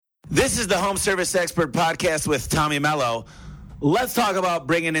This is the Home Service Expert Podcast with Tommy Mello. Let's talk about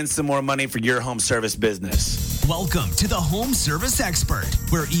bringing in some more money for your home service business. Welcome to the Home Service Expert,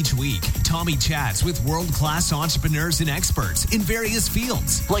 where each week, Tommy chats with world-class entrepreneurs and experts in various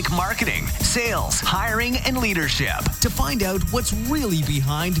fields like marketing, sales, hiring, and leadership to find out what's really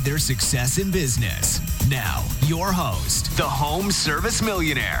behind their success in business. Now, your host, the Home Service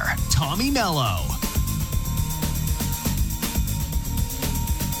Millionaire, Tommy Mello.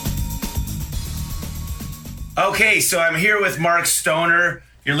 Okay, so I'm here with Mark Stoner.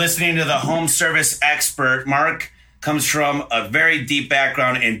 You're listening to the Home Service Expert. Mark comes from a very deep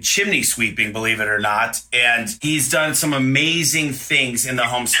background in chimney sweeping, believe it or not, and he's done some amazing things in the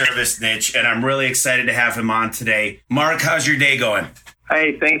home service niche, and I'm really excited to have him on today. Mark, how's your day going?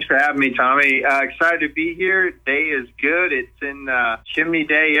 Hey, thanks for having me, Tommy. Excited to be here. Day is good. It's in chimney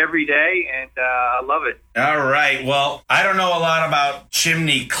day every day, and I love it. All right. Well, I don't know a lot about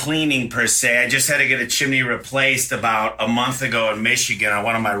chimney cleaning per se. I just had to get a chimney replaced about a month ago in Michigan on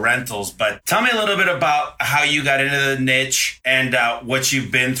one of my rentals. But tell me a little bit about how you got into the niche and what you've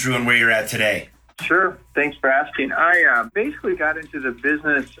been through and where you're at today. Sure. Thanks for asking. I basically got into the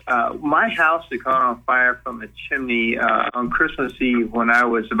business. My house had caught on fire from a chimney on Christmas Eve when I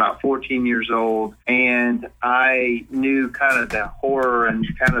was about 14 years old. And I knew kind of the horror and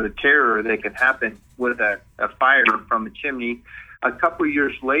kind of the terror that could happen with a fire from a chimney. A couple of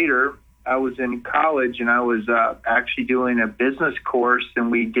years later, I was in college and I was actually doing a business course, and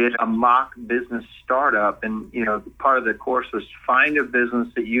we did a mock business startup. And, you know, part of the course was find a business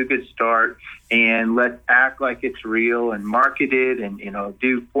that you could start and let's act like it's real and market it and, you know,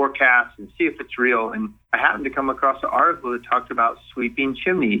 do forecasts and see if it's real. And I happened to come across an article that talked about sweeping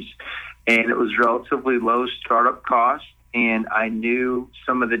chimneys, and it was relatively low startup cost. And I knew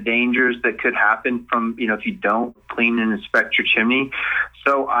some of the dangers that could happen from, you know, if you don't clean and inspect your chimney.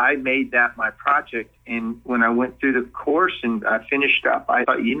 So I made that my project. And when I went through the course and I finished up, I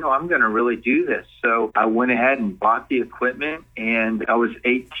thought, you know, I'm going to really do this. So I went ahead and bought the equipment, and I was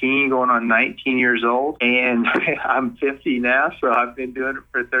 18 going on 19 years old. And I'm 50 now, so I've been doing it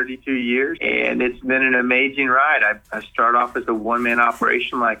for 32 years. And it's been an amazing ride. I started off as a one-man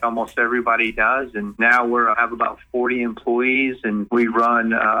operation like almost everybody does. And now I have about 40 employees, and we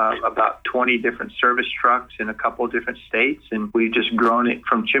run about 20 different service trucks in a couple of different states. And we've just grown it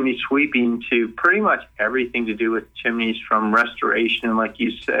from chimney sweeping to pretty much everything to do with chimneys, from restoration, like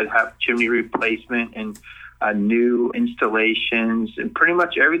you said, have chimney replacement and new installations, and pretty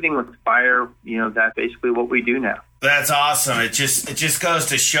much everything with fire. You know, that's basically what we do now. That's awesome. It just goes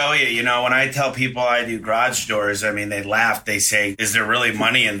to show you, you know, when I tell people I do garage doors, I mean, they laugh. They say, is there really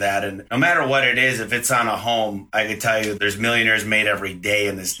money in that? And no matter what it is, if it's on a home, I can tell you there's millionaires made every day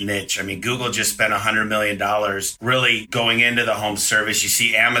in this niche. I mean, Google just spent $100 million really going into the home service. You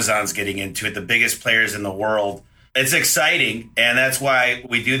see Amazon's getting into it, the biggest players in the world. It's exciting, and that's why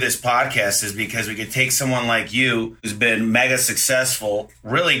we do this podcast, is because we could take someone like you who's been mega successful,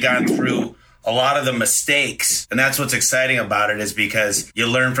 really gone through a lot of the mistakes. And that's what's exciting about it, is because you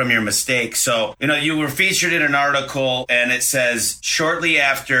learn from your mistakes. So, you know, you were featured in an article, and it says shortly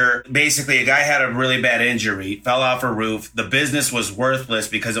after, basically a guy had a really bad injury, fell off a roof. The business was worthless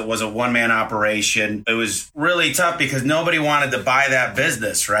because it was a one-man operation. It was really tough because nobody wanted to buy that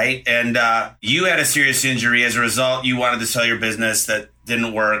business, right? And you had a serious injury. As a result, you wanted to sell your business. That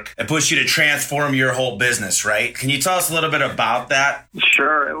didn't work. It pushed you to transform your whole business, right? Can you tell us a little bit about that?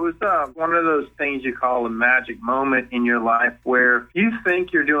 Sure. It was one of those things you call a magic moment in your life where you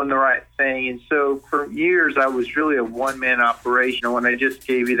think you're doing the right thing. And so for years, I was really a one-man operation. When I just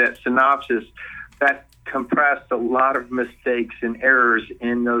gave you that synopsis, that compressed a lot of mistakes and errors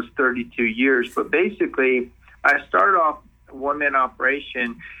in those 32 years. But basically, I started off a one-man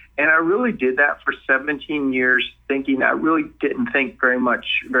operation, and I really did that for 17 years, thinking I really didn't think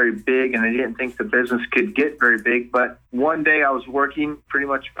very big, and I didn't think the business could get very big. But one day I was working,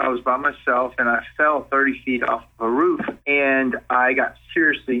 I was by myself, and I fell 30 feet off a roof, and I got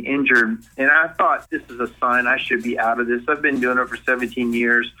seriously injured. And I thought, this is a sign I should be out of this. I've been doing it for 17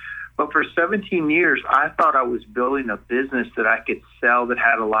 years. But for 17 years, I thought I was building a business that I could sell that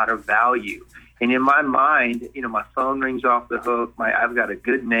had a lot of value. And in my mind, you know, my phone rings off the hook. I've got a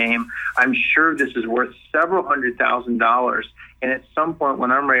good name. I'm sure this is worth several $100,000. And at some point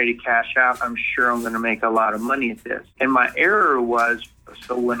when I'm ready to cash out, I'm sure I'm going to make a lot of money at this. And my error was,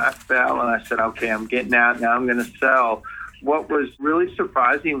 so when I fell and I said, okay, I'm getting out now, I'm going to sell, what was really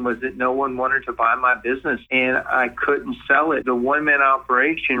surprising was that no one wanted to buy my business, and I couldn't sell it. The one-man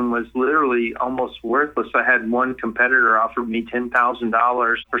operation was literally almost worthless. I had one competitor offer me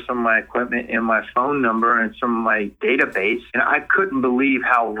 $10,000 for some of my equipment and my phone number and some of my database, and I couldn't believe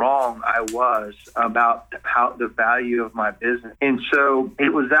how wrong I was about how the value of my business. And so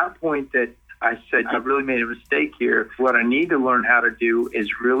it was that point that I said, I really made a mistake here. What I need to learn how to do is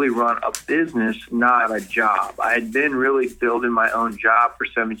really run a business, not a job. I had been really building my own job for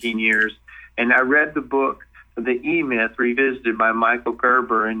 17 years, and I read the book, The E-Myth, Revisited by Michael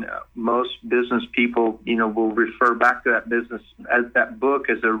Gerber, and most business people, will refer back to that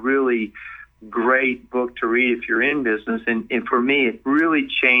book as a really great book to read if you're in business. And for me, it really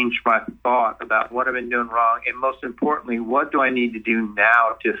changed my thought about what I've been doing wrong. And most importantly, what do I need to do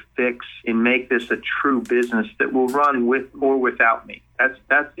now to fix and make this a true business that will run with or without me?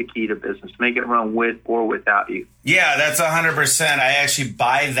 That's the key to business. Make it run with or without you. Yeah, that's 100%. I actually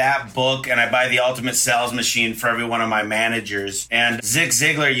buy that book, and I buy The Ultimate Sales Machine for every one of my managers. And Zig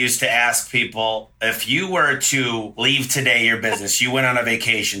Ziglar used to ask people, if you were to leave today your business, you went on a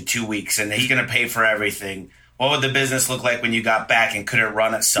vacation 2 weeks, and he's going to pay for everything, what would the business look like when you got back, and could it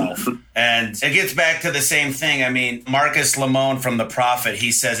run itself? And it gets back to the same thing. I mean, Marcus Lamone from The Prophet,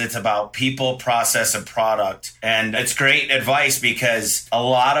 he says it's about people, process, and product. And it's great advice because a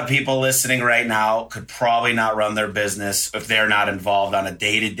lot of people listening right now could probably not run their business if they're not involved on a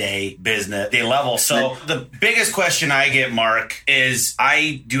day-to-day business level. So the biggest question I get, Mark, is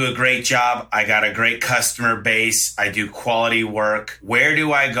I do a great job. I got a great customer base. I do quality work. Where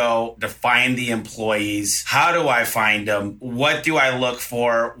do I go to find the employees? How do I find them? What do I look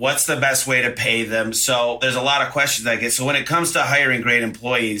for? What's the best way to pay them? So there's a lot of questions I get. So when it comes to hiring great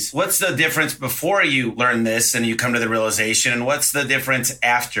employees, what's the difference before you learn this and you come to the realization? And what's the difference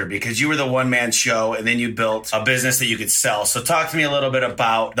after? Because you were the one-man show and then you built a business that you could sell. So talk to me a little bit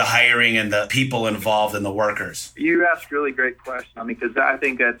about the hiring and the people involved and the workers. You asked really great questions because I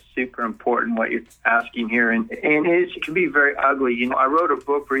think that's super important what you're asking here. And it can be very ugly. I wrote a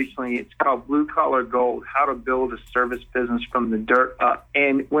book recently. It's called Blue Collar Gold, How to Build a Service Business from the Dirt Up.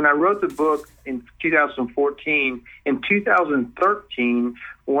 And when I wrote the book in 2014, in 2013,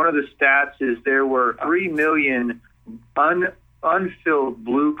 one of the stats is there were 3 million unfilled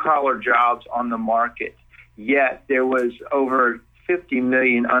blue-collar jobs on the market, yet there was over 50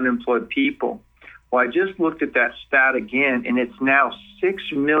 million unemployed people. Well, I just looked at that stat again, and it's now 6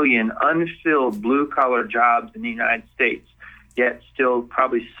 million unfilled blue-collar jobs in the United States. Yet still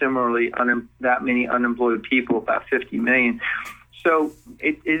probably similarly that many unemployed people, about 50 million. So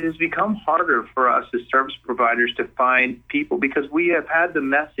it has become harder for us as service providers to find people because we have had the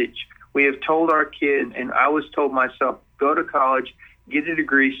message. We have told our kids, and I was told myself, go to college, get a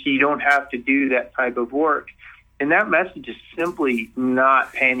degree so you don't have to do that type of work. And that message is simply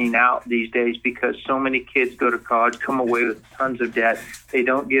not panning out these days because so many kids go to college, come away with tons of debt. They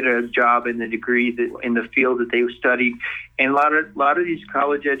don't get a job in the degree in the field that they studied. And a lot of these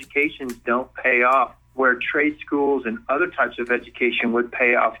college educations don't pay off, where trade schools and other types of education would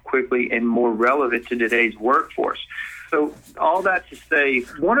pay off quickly and more relevant to today's workforce. So all that to say,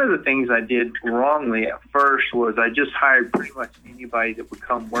 one of the things I did wrongly at first was I just hired pretty much anybody that would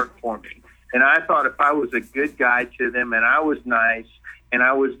come work for me. And I thought if I was a good guy to them and I was nice and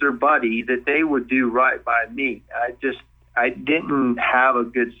I was their buddy, that they would do right by me. I didn't have a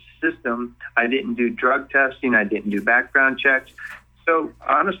good system. I didn't do drug testing. I didn't do background checks. So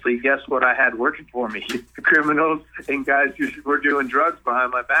honestly, guess what I had working for me? Criminals and guys who were doing drugs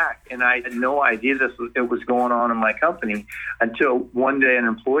behind my back. And I had no idea it was going on in my company until one day an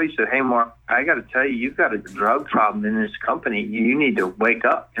employee said, hey, Mark, I got to tell you, you've got a drug problem in this company. You need to wake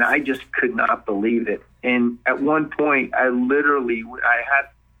up. And I just could not believe it. And at one point, I had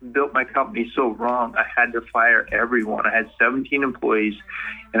built my company so wrong, I had to fire everyone. I had 17 employees.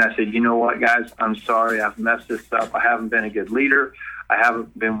 And I said, you know what, guys, I'm sorry. I've messed this up. I haven't been a good leader. I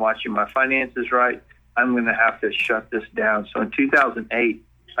haven't been watching my finances right. I'm going to have to shut this down. So in 2008,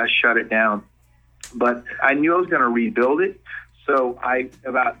 I shut it down. But I knew I was going to rebuild it. So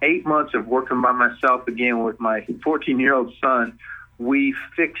about 8 months of working by myself again with my 14-year-old son, we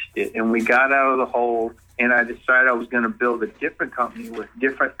fixed it and we got out of the hole. And I decided I was going to build a different company with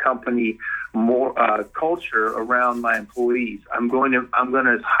different company more culture around my employees. I'm going to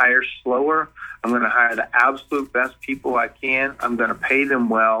hire slower. I'm going to hire the absolute best people I can. I'm going to pay them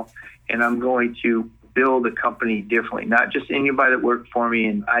well, and I'm going to build a company differently. Not just anybody that worked for me.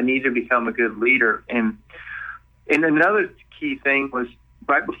 And I need to become a good leader. And another key thing was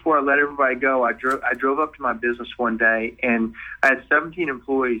right before I let everybody go, I drove up to my business one day, and I had 17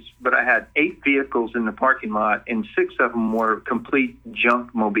 employees, but I had 8 vehicles in the parking lot, and 6 of them were complete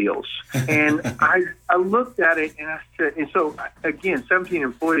junk mobiles. And I looked at it, and I said, and so again, 17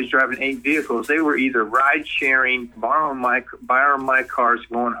 employees driving 8 vehicles. They were either ride sharing, borrowing my cars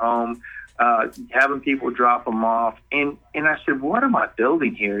going home, having people drop them off. And I said, what am I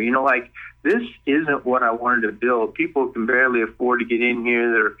building here? You know, like, this isn't what I wanted to build. People can barely afford to get in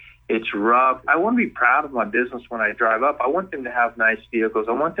here. It's rough. I want to be proud of my business when I drive up. I want them to have nice vehicles.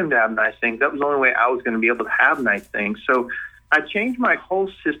 I want them to have nice things. That was the only way I was going to be able to have nice things. So I changed my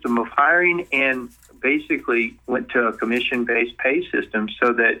whole system of hiring and basically went to a commission-based pay system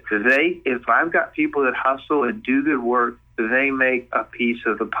so that if I've got people that hustle and do good work, they make a piece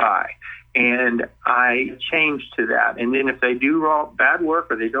of the pie. And I changed to that. And then if they do bad work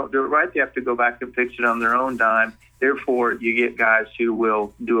or they don't do it right, they have to go back and fix it on their own dime. Therefore, you get guys who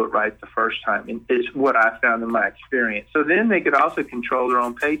will do it right the first time. And it's what I found in my experience. So then they could also control their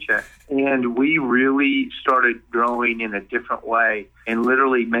own paycheck. And we really started growing in a different way and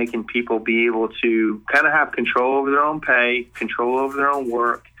literally making people be able to kind of have control over their own pay, control over their own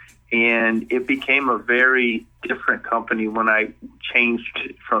work. And it became a very different company when I changed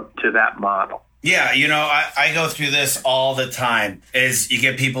to that model. Yeah, you know, I go through this all the time, is you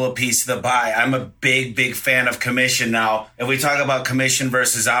get people a piece of the pie. I'm a big fan of commission now. If we talk about commission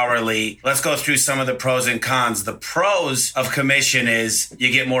versus hourly, let's go through some of the pros and cons. The pros of commission is you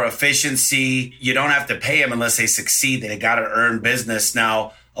get more efficiency. You don't have to pay them unless they succeed. They got to earn business.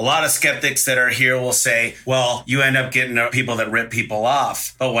 Now, a lot of skeptics that are here will say, well, you end up getting people that rip people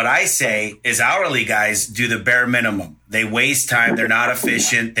off. But what I say is hourly guys do the bare minimum. They waste time. They're not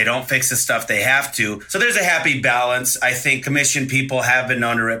efficient. They don't fix the stuff they have to. So there's a happy balance. I think commission people have been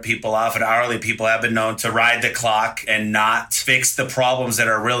known to rip people off, and hourly people have been known to ride the clock and not fix the problems that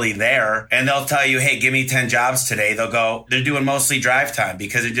are really there. And they'll tell you, hey, give me 10 jobs today. They're doing mostly drive time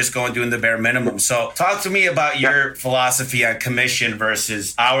because they're just doing the bare minimum. So talk to me about your philosophy on commission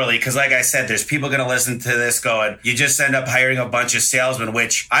versus hourly. Because like I said, there's people going to listen to this going, you just end up hiring a bunch of salesmen,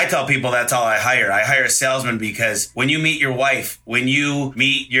 which I tell people that's all I hire. I hire salesmen because when you meet your wife, when you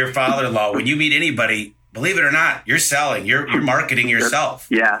meet your father-in-law, when you meet anybody, believe it or not, you're selling. You're marketing yourself.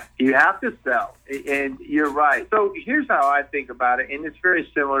 Yeah, you have to sell. And you're right. So here's how I think about it, and it's very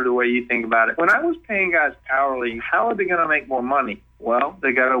similar to the way you think about it. When I was paying guys hourly, how are they going to make more money? Well,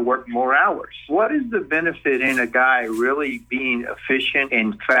 they got to work more hours. What is the benefit in a guy really being efficient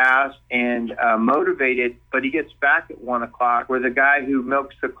and fast and motivated, but he gets back at 1 o'clock, where the guy who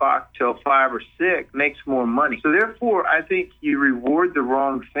milks the clock till 5 or 6 makes more money? So therefore, I think you reward the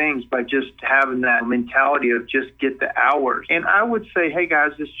wrong things by just having that mentality of just get the hours. And I would say, hey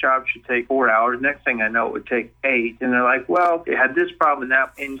guys, this job should take 4 hours. Next thing I know, it would take 8. And they're like, well, it had this problem and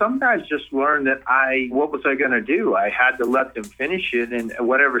that. And some guys just learned that what was I going to do? I had to let them finish it, and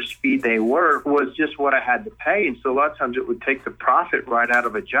whatever speed they were was just what I had to pay. And so a lot of times it would take the profit right out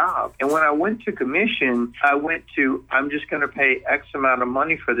of a job. And when I went to commission, I'm just going to pay X amount of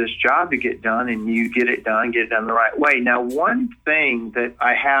money for this job to get done, and you get it done the right way. Now, one thing that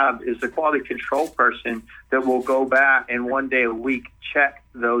I have is a quality control person that will go back and one day a week check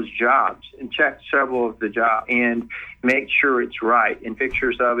those jobs and check several of the jobs and make sure it's right, and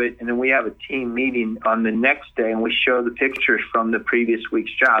pictures of it. And then we have a team meeting on the next day, and we show the pictures from the previous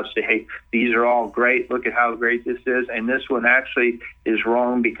week's jobs. Say, hey, these are all great. Look at how great this is. And this one actually is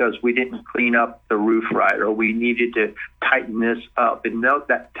wrong because we didn't clean up the roof right, or we needed to tighten this up. And note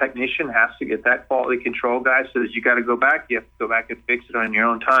that technician has to get that quality control guy says you got to go back. You have to go back and fix it on your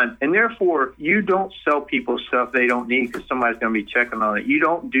own time. And therefore, you don't sell people stuff they don't need because somebody's going to be checking on it. You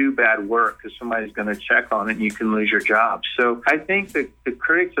don't do bad work because somebody's going to check on it, and you can lose your job. So I think that the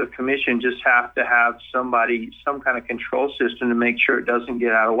critics of commission just have to have some kind of control system to make sure it doesn't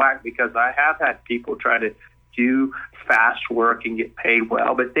get out of whack, because I have had people try to do fast work and get paid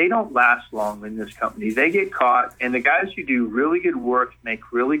well, but they don't last long in this company. They get caught, and the guys who do really good work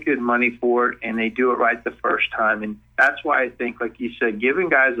make really good money for it, and they do it right the first time. And that's why I think, like you said, giving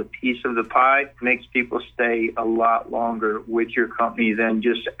guys a piece of the pie makes people stay a lot longer with your company than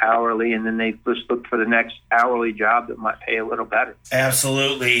just hourly, and then they just look for the next hourly job that might pay a little better.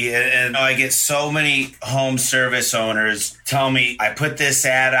 Absolutely. And I get so many home service owners tell me, I put this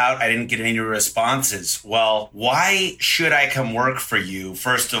ad out, I didn't get any responses. Well, why why should I come work for you,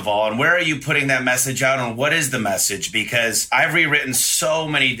 first of all? And where are you putting that message out? And what is the message? Because I've rewritten so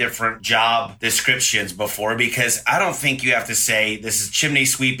many different job descriptions before, because I don't think you have to say, this is chimney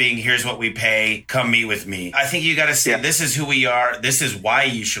sweeping, here's what we pay, come meet with me. I think you got to say, this is who we are, this is why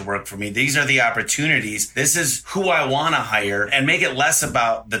you should work for me, these are the opportunities, this is who I want to hire, and make it less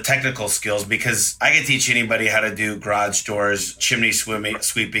about the technical skills, because I can teach anybody how to do garage doors, chimney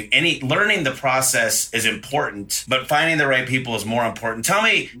sweeping. Learning the process is important, but finding the right people is more important. Tell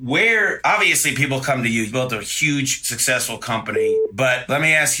me where, obviously people come to you, you built a huge successful company, but let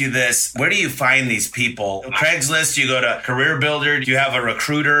me ask you this, where do you find these people? Craigslist, you go to Career Builder, do you have a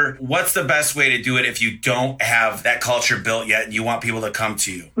recruiter? What's the best way to do it if you don't have that culture built yet and you want people to come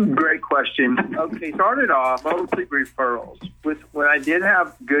to you? Great question. Okay, started off mostly referrals. When I did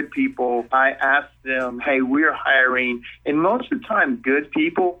have good people, I asked them, hey, we're hiring. And most of the time, good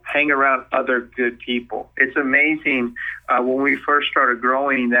people hang around other good people. It's amazing when we first started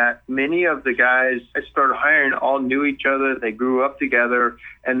growing that many of the guys I started hiring all knew each other. They grew up together,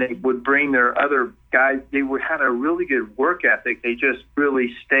 and they would bring their other guys. They had a really good work ethic. They just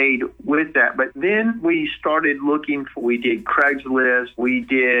really stayed with that. But then we started we did Craigslist, we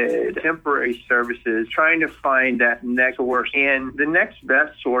did temporary services, trying to find that next source. And the next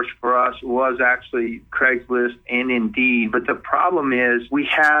best source for us was actually Craigslist and Indeed. But the problem is we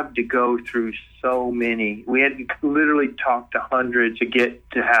have to go through so many. We had to literally talk to hundreds to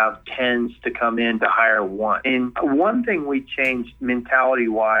get to have tens to come in to hire one. And one thing we changed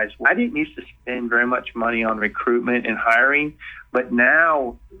mentality-wise, I didn't used to spend very much money on recruitment and hiring, but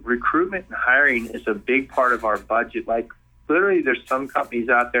now recruitment and hiring is a big part of our budget. Like literally there's some companies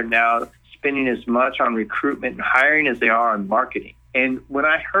out there now spending as much on recruitment and hiring as they are on marketing. And when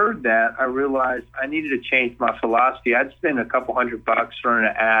I heard that, I realized I needed to change my philosophy. I'd spend a couple $100 running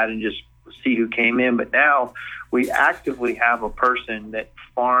an ad and just see who came in. But now we actively have a person that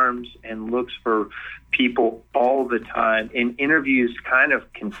farms and looks for people all the time and interviews kind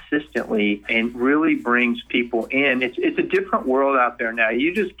of consistently and really brings people in. It's a different world out there now.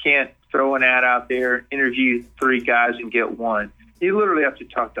 You just can't throw an ad out there, interview 3 guys and get one. You literally have to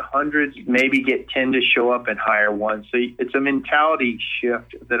talk to hundreds, maybe get 10 to show up and hire one. So it's a mentality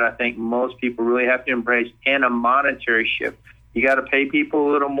shift that I think most people really have to embrace, and a monetary shift. You got to pay people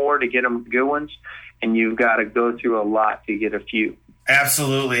a little more to get them good ones, and you've got to go through a lot to get a few.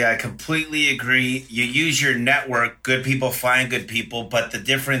 Absolutely. I completely agree. You use your network. Good people find good people. But the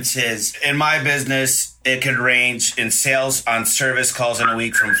difference is, in my business, it could range in sales on service calls in a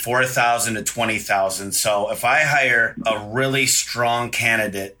week from 4,000 to 20,000. So if I hire a really strong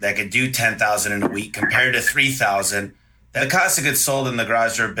candidate that could do 10,000 in a week compared to 3,000, the cost of goods sold in the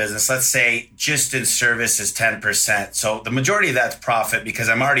garage door business, let's say just in service, is 10%. So the majority of that's profit, because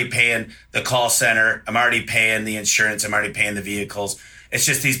I'm already paying the call center, I'm already paying the insurance, I'm already paying the vehicles. It's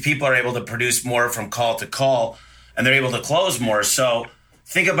just these people are able to produce more from call to call, and they're able to close more. So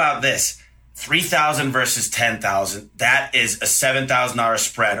think about this, 3,000 versus 10,000. That is a $7,000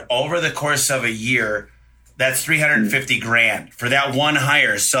 spread over the course of a year. That's $350,000 for that one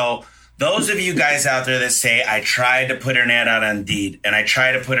hire. So those of you guys out there that say, I tried to put an ad out on Indeed and I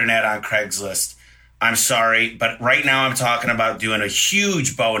tried to put an ad on Craigslist, I'm sorry, but right now I'm talking about doing a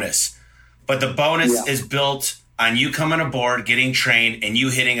huge bonus. But the bonus is built on you coming aboard, getting trained, and you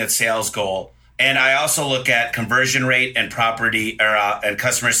hitting a sales goal. And I also look at conversion rate and and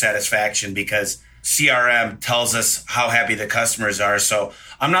customer satisfaction, because CRM tells us how happy the customers are. So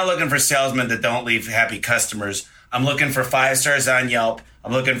I'm not looking for salesmen that don't leave happy customers. I'm looking for 5 stars on Yelp.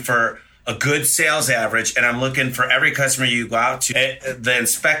 I'm looking for a good sales average, and I'm looking for every customer you go out to. The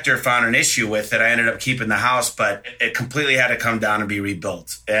inspector found an issue with it. I ended up keeping the house, but it completely had to come down and be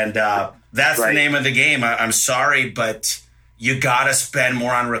rebuilt. And that's right. The name of the game. I'm sorry, but you got to spend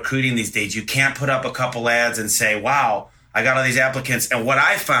more on recruiting these days. You can't put up a couple ads and say, wow, I got all these applicants. And what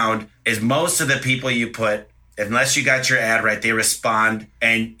I found is most of the people you put, unless you got your ad right, they respond,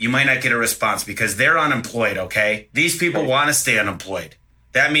 and you might not get a response because they're unemployed, okay? These people want to stay unemployed.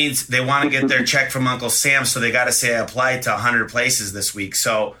 That means they want to get their check from Uncle Sam, so they got to say I applied to 100 places this week.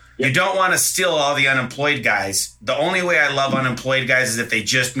 So you don't want to steal all the unemployed guys. The only way I love unemployed guys is if they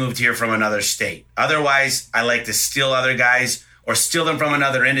just moved here from another state. Otherwise, I like to steal other guys or steal them from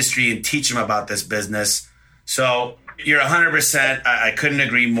another industry and teach them about this business. So you're 100%. I couldn't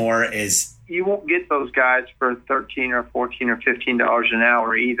agree more. You won't get those guys for $13 or $14 or $15 an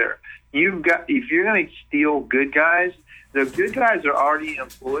hour either. If you're going to steal good guys, the good guys are already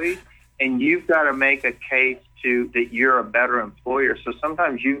employed, and you've got to make a case that you're a better employer. So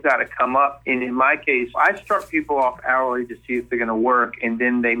sometimes you've got to come up. And in my case, I start people off hourly to see if they're going to work, and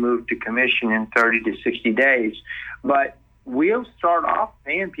then they move to commission in 30 to 60 days. But we'll start off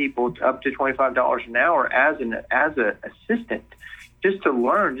paying people up to $25 an hour as an assistant, just to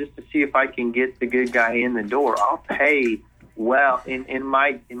learn, just to see if I can get the good guy in the door. I'll pay well in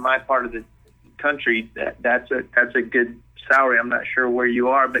my part of the country. That's a good salary. I'm not sure where you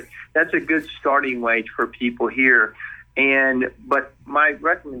are, but that's a good starting wage for people here. But my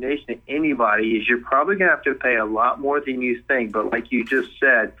recommendation to anybody is you're probably going to have to pay a lot more than you think. But like you just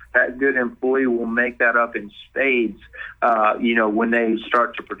said, that good employee will make that up in spades, when they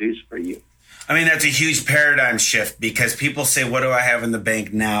start to produce for you. I mean, that's a huge paradigm shift, because people say, what do I have in the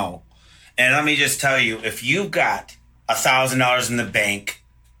bank now? And let me just tell you, if you've got $1,000 in the bank,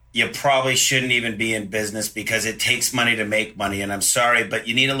 you probably shouldn't even be in business, because it takes money to make money. And I'm sorry, but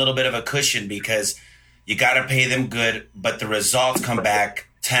you need a little bit of a cushion, because you got to pay them good, but the results come back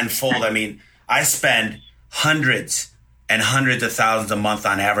tenfold. I mean, I spend hundreds and hundreds of thousands a month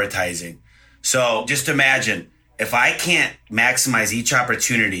on advertising. So just imagine, if I can't maximize each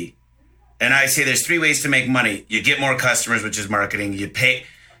opportunity, and I say there's 3 ways to make money. You get more customers, which is marketing.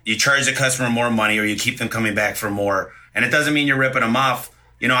 You charge the customer more money, or you keep them coming back for more. And it doesn't mean you're ripping them off.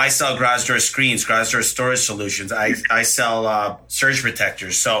 I sell garage door screens, garage door storage solutions. I sell surge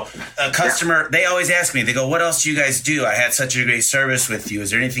protectors. So a customer, they always ask me, they go, what else do you guys do? I had such a great service with you. Is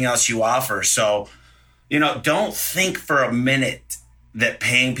there anything else you offer? So, don't think for a minute that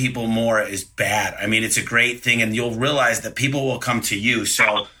paying people more is bad. I mean, it's a great thing, and you'll realize that people will come to you.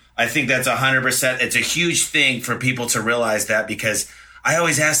 So I think that's 100%. It's a huge thing for people to realize that, because I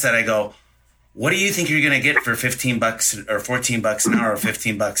always ask that. I go, what do you think you're going to get for $15 or $14 an hour or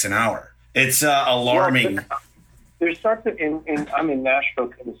 $15 an hour? It's alarming. Well, there's such I'm in Nashville,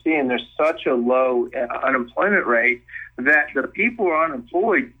 Tennessee, and there's such a low unemployment rate that the people who are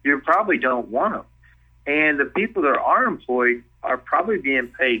unemployed, you probably don't want them. And the people that are employed are probably being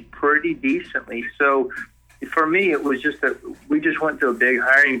paid pretty decently. So for me, it was just that we just went through a big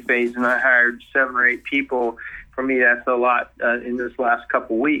hiring phase, and I hired 7 or 8 people. For me, that's a lot in this last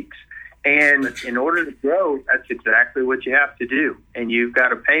couple weeks. And in order to grow, that's exactly what you have to do. And you've got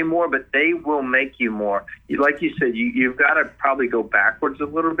to pay more, but they will make you more. Like you said, you've got to probably go backwards a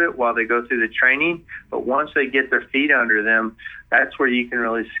little bit while they go through the training. But once they get their feet under them, that's where you can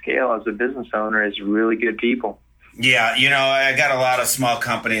really scale as a business owner, as really good people. Yeah, I got a lot of small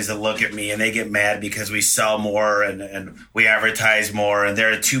companies that look at me and they get mad because we sell more and we advertise more, and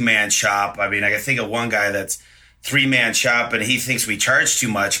they're a 2-man shop. I mean, I can think of one guy that's 3-man shop, and he thinks we charge too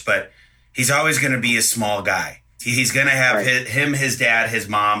much, but he's always going to be a small guy. He's going to have his dad, his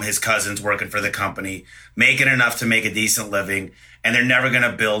mom, his cousins working for the company, making enough to make a decent living, and they're never going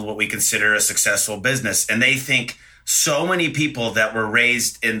to build what we consider a successful business. And they think so many people that were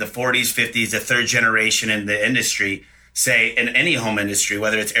raised in the 40s, 50s, the third generation in the industry, say in any home industry,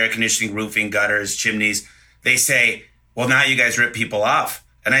 whether it's air conditioning, roofing, gutters, chimneys, they say, well, now you guys rip people off.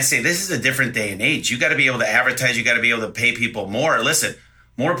 And I say, this is a different day and age. You got to be able to advertise. You got to be able to pay people more. Listen,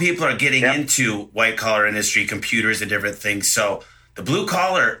 more people are getting into white collar industry, computers and different things. So the blue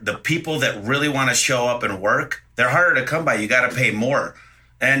collar, the people that really want to show up and work, they're harder to come by. You got to pay more.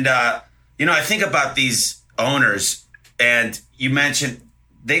 And, I think about these owners, and you mentioned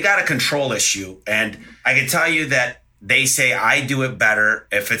they got a control issue. And I can tell you that they say, I do it better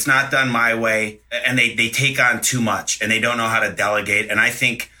if it's not done my way. And they take on too much, and they don't know how to delegate. And I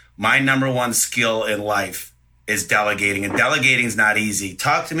think my number one skill in life is delegating, and delegating is not easy.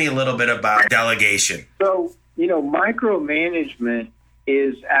 Talk to me a little bit about delegation. So, micromanagement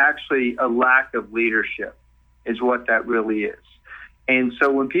is actually a lack of leadership, is what that really is. And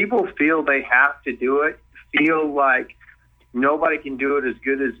so when people feel they have to do it, feel like nobody can do it as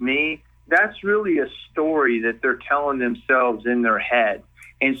good as me, that's really a story that they're telling themselves in their head.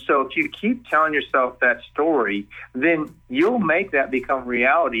 And so if you keep telling yourself that story, then you'll make that become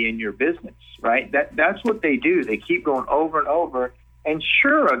reality in your business, right? That's what they do. They keep going over and over. And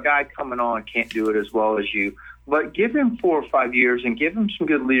sure, a guy coming on can't do it as well as you, but give him 4 or 5 years and give him some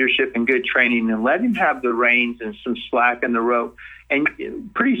good leadership and good training, and let him have the reins and some slack in the rope.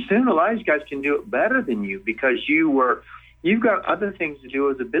 And pretty soon, a lot of these guys can do it better than you, because you've got other things to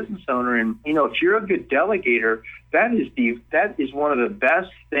do as a business owner. And, if you're a good delegator, that is one of the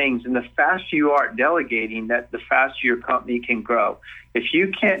best things. And the faster you are at delegating, the faster your company can grow. If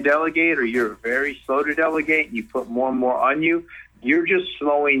you can't delegate, or you're very slow to delegate, and you put more and more on you, you're just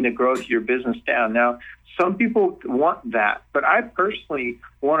slowing the growth of your business down. Now, some people want that, but I personally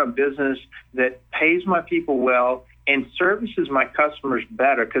want a business that pays my people well and services my customers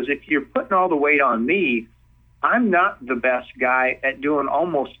better. Because if you're putting all the weight on me, I'm not the best guy at doing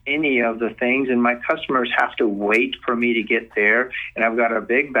almost any of the things, and my customers have to wait for me to get there, and I've got a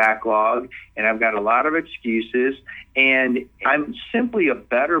big backlog, and I've got a lot of excuses, and I'm simply a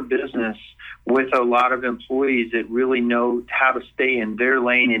better business with a lot of employees that really know how to stay in their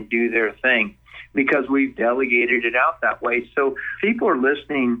lane and do their thing, because we've delegated it out that way. So people are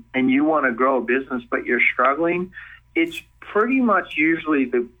listening and you want to grow a business, but you're struggling. It's pretty much usually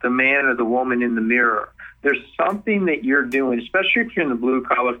the man or the woman in the mirror. There's something that you're doing, especially if you're in the blue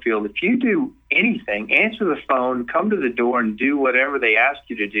collar field. If you do anything, answer the phone, come to the door and do whatever they ask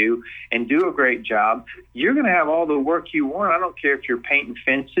you to do and do a great job, you're going to have all the work you want. I don't care if you're painting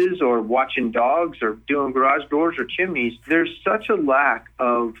fences or watching dogs or doing garage doors or chimneys. There's such a lack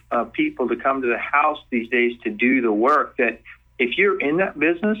of people to come to the house these days to do the work that if you're in that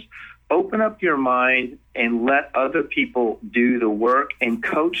business, open up your mind and let other people do the work and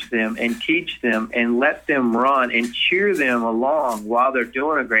coach them and teach them and let them run and cheer them along while they're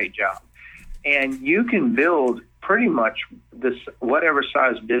doing a great job. And you can build pretty much this whatever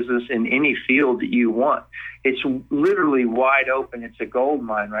size business in any field that you want. It's literally wide open. It's a gold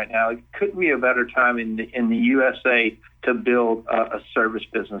mine right now. It couldn't be a better time in the USA to build a service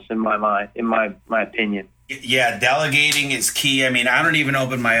business, in my mind, in my opinion. Yeah, delegating is key. I mean, I don't even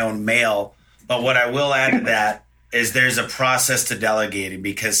open my own mail, but what I will add to that is there's a process to delegating,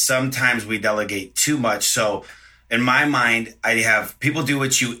 because sometimes we delegate too much. So in my mind, I have people do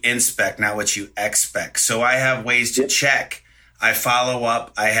what you inspect, not what you expect. So I have ways to check. I follow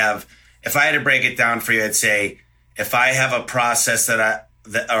up. If I had to break it down for you, I'd say if I have a process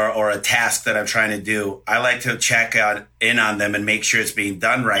or a task that I'm trying to do, I like to check in on them and make sure it's being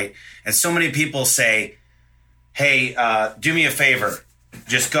done right. And so many people say, hey, do me a favor.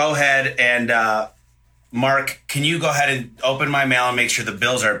 Just go ahead and, Mark, can you go ahead and open my mail and make sure the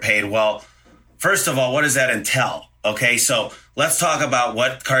bills are paid? Well, first of all, what does that entail? Okay, so let's talk about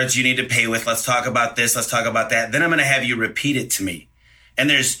what cards you need to pay with. Let's talk about this. Let's talk about that. Then I'm going to have you repeat it to me.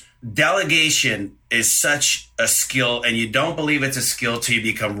 And delegation is such a skill, and you don't believe it's a skill till you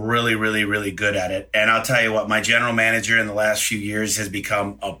become really, really, really good at it. And I'll tell you what, my general manager in the last few years has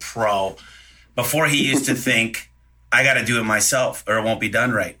become a pro. Before he used to think, I got to do it myself or it won't be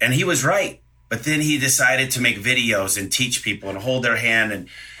done right. And he was right. But then he decided to make videos and teach people and hold their hand.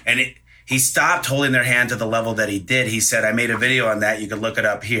 He stopped holding their hand to the level that he did. He said, I made a video on that. You can look it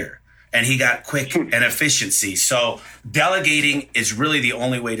up here. And he got quick and efficiency. So delegating is really the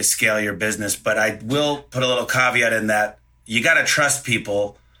only way to scale your business. But I will put a little caveat in that you got to trust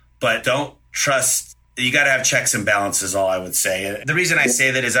people, but don't trust. You got to have checks and balances, all I would say. The reason I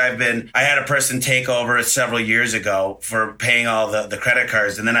say that is I had a person take over several years ago for paying all the credit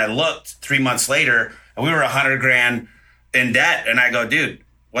cards. And then I looked 3 months later and we were $100,000 in debt. And I go, dude,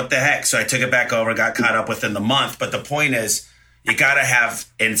 what the heck? So I took it back over, got caught up within the month. But the point is, you got to have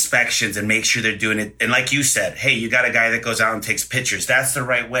inspections and make sure they're doing it. And like you said, hey, you got a guy that goes out and takes pictures. That's the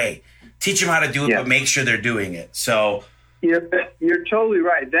right way. Teach them how to do it, but make sure they're doing it. So you're totally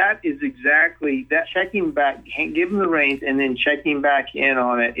right. That is exactly that. Checking back, give them the reins, and then checking back in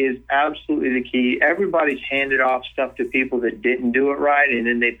on it is absolutely the key. Everybody's handed off stuff to people that didn't do it right, and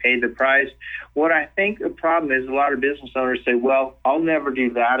then they paid the price. What I think the problem is, a lot of business owners say, well, I'll never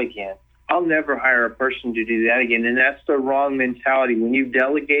do that again. I'll never hire a person to do that again. And that's the wrong mentality. When you've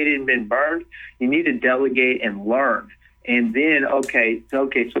delegated and been burned, you need to delegate and learn. And then, okay,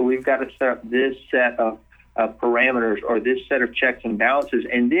 so we've got to set up this set of parameters or this set of checks and balances,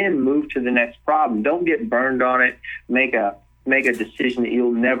 and then move to the next problem. Don't get burned on it. Make a decision that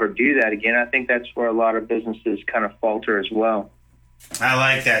you'll never do that again. I think that's where a lot of businesses kind of falter as well. I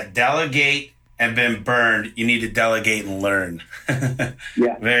like that. Delegate and been burned. You need to delegate and learn.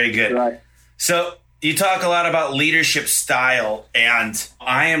 Yeah. Very good. Right. So you talk a lot about leadership style, and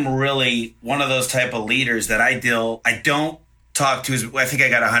I am really one of those type of leaders that I don't talk to. I think I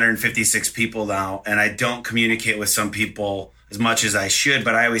got 156 people now, and I don't communicate with some people as much as I should.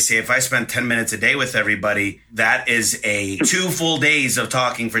 But I always say, if I spend 10 minutes a day with everybody, that is 2 full days of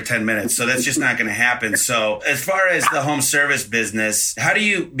talking for 10 minutes. So that's just not going to happen. So as far as the home service business, how do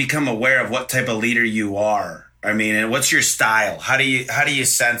you become aware of what type of leader you are? I mean, and what's your style? How do you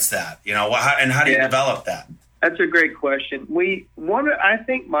sense that? You know, and how do you develop that? That's a great question. I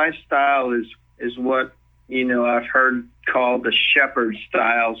think my style is what, I've heard called the shepherd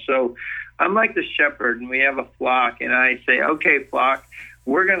style. So I'm like the shepherd, and we have a flock, and I say, okay, flock,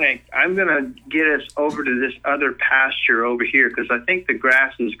 I'm gonna get us over to this other pasture over here, because I think the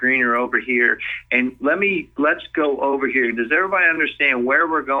grass is greener over here, and let's go over here. Does everybody understand where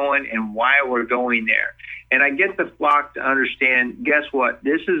we're going and why we're going there? And I get the flock to understand, guess what?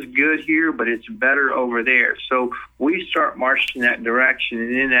 This is good here, but it's better over there. So we start marching that direction.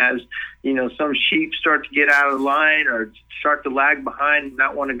 And then as, some sheep start to get out of line or start to lag behind and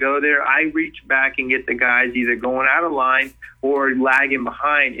not want to go there, I reach back and get the guys either going out of line or lagging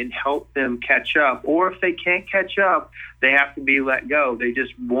behind and help them catch up. Or if they can't catch up, they have to be let go. They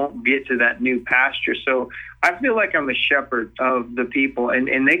just won't get to that new pasture. So I feel like I'm a shepherd of the people,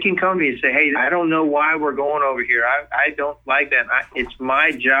 and they can come to me and say, hey, I don't know why we're going over here. I don't like that. It's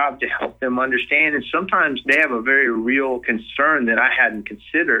my job to help them understand. And sometimes they have a very real concern that I hadn't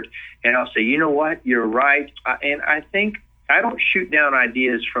considered. And I'll say, you know what, you're right. And I think I don't shoot down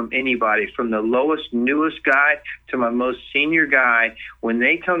ideas from anybody, from the lowest, newest guy to my most senior guy. When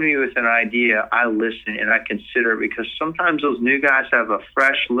they come to me with an idea, I listen and I consider it, because sometimes those new guys have a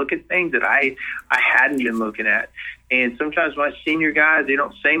fresh look at things that I hadn't been looking at. And sometimes my senior guys, they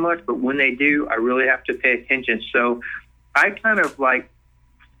don't say much, but when they do, I really have to pay attention. So I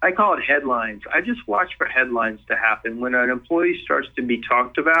call it headlines. I just watch for headlines to happen. When an employee starts to be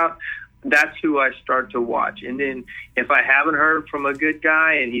talked about, that's who I start to watch. And then if I haven't heard from a good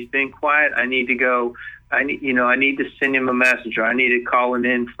guy and he's been quiet, I need to go. I need to send him a message, or I need to call him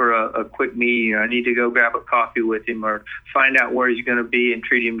in for a quick meeting, or I need to go grab a coffee with him, or find out where he's going to be and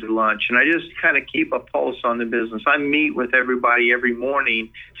treat him to lunch. And I just kind of keep a pulse on the business. I meet with everybody every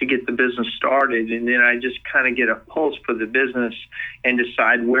morning to get the business started, and then I just kind of get a pulse for the business and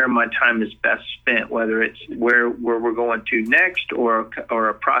decide where my time is best spent, whether it's where we're going to next, or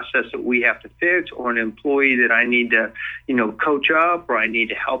a process that we have to fix, or an employee that I need to, coach up, or I need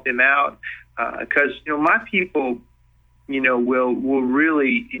to help him out. Because my people, will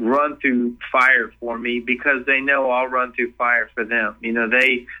really run through fire for me, because they know I'll run through fire for them.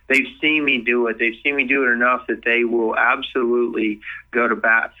 They've seen me do it. They've seen me do it enough that they will absolutely go to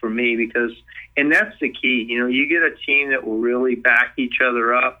bat for me, and that's the key. You get a team that will really back each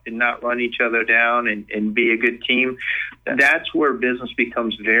other up and not run each other down and be a good team. That's where business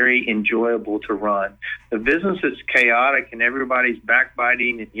becomes very enjoyable to run. The business that's chaotic and everybody's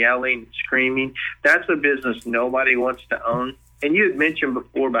backbiting and yelling and screaming, that's a business nobody wants to own. And you had mentioned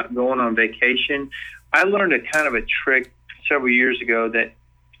before about going on vacation. I learned a kind of a trick several years ago that,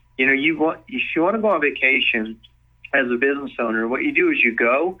 if you want to go on vacation as a business owner, what you do is you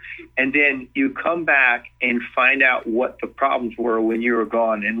go and then you come back and find out what the problems were when you were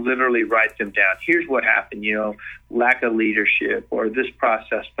gone and literally write them down. Here's what happened, lack of leadership, or this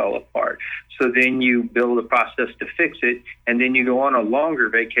process fell apart. So then you build a process to fix it, and then you go on a longer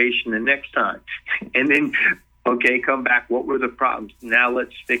vacation the next time. And then, okay, come back. What were the problems? Now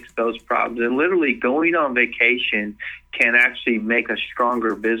let's fix those problems. And literally going on vacation can actually make a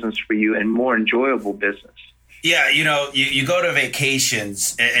stronger business for you and more enjoyable business. Yeah, you go to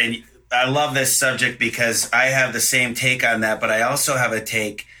vacations, and I love this subject because I have the same take on that, but I also have a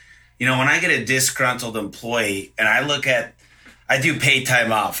take, when I get a disgruntled employee and I do paid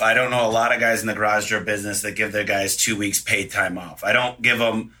time off. I don't know a lot of guys in the garage door business that give their guys 2 weeks paid time off. I don't give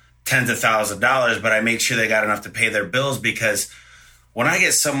them tens of thousands of dollars, but I make sure they got enough to pay their bills, because when I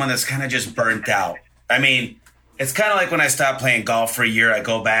get someone that's kind of just burnt out, it's kind of like when I stopped playing golf for a year, I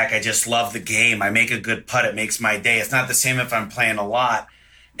go back, I just love the game. I make a good putt, it makes my day. It's not the same if I'm playing a lot.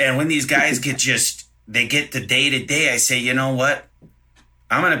 And when these guys get to day to day, I say, you know what?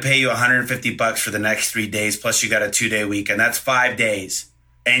 I'm going to pay you $150 for the next 3 days, plus you got a 2-day weekend. That's 5 days.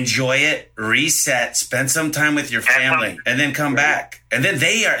 Enjoy it, reset, spend some time with your family, and then come back. And then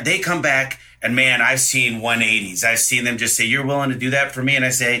they come back, and man, I've seen 180s. I've seen them just say, you're willing to do that for me? And I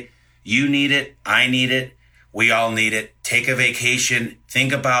say, you need it, I need it. We all need it. Take a vacation.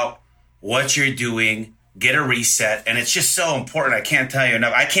 Think about what you're doing. Get a reset. And it's just so important. I can't tell you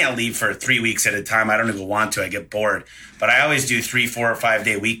enough. I can't leave for 3 weeks at a time. I don't even want to. I get bored. But I always do 3, 4, or 5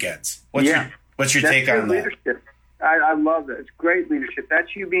 day weekends. What's your take on that? Leadership. I love that. It's great leadership.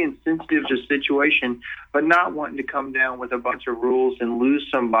 That's you being sensitive to the situation, but not wanting to come down with a bunch of rules and lose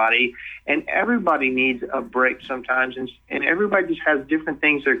somebody. And everybody needs a break sometimes, and everybody just has different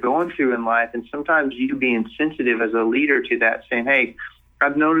things they're going through in life. And sometimes you being sensitive as a leader to that, saying, hey,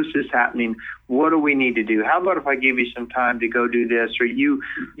 I've noticed this happening. What do we need to do? How about if I give you some time to go do this, or you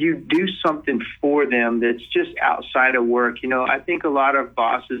do something for them that's just outside of work? I think a lot of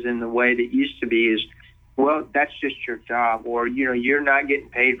bosses in the way that used to be is, well, that's just your job, or, you're not getting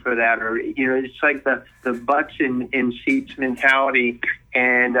paid for that, or, it's like the butts in seats mentality,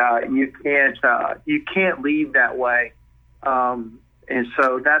 and you can't leave that way. And And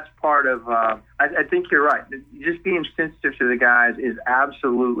so that's part of, I think you're right. Just being sensitive to the guys is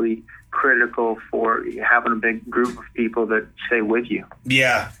absolutely critical for having a big group of people that stay with you.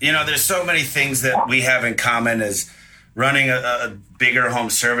 Yeah. There's so many things that we have in common as running a bigger home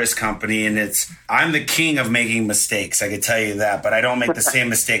service company. And I'm the king of making mistakes. I can tell you that, but I don't make the same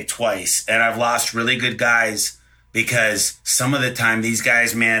mistake twice. And I've lost really good guys because some of the time these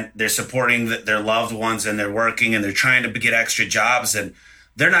guys, man, they're supporting their loved ones and they're working and they're trying to get extra jobs, and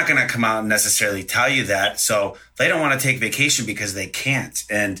they're not going to come out and necessarily tell you that. So they don't want to take vacation because they can't.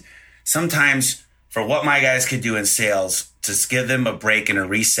 And sometimes for what my guys could do in sales, to give them a break and a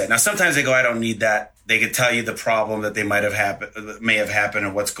reset. Now, sometimes they go, I don't need that. They could tell you the problem that may have happened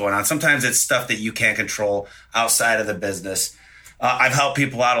and what's going on. Sometimes it's stuff that you can't control outside of the business. I've helped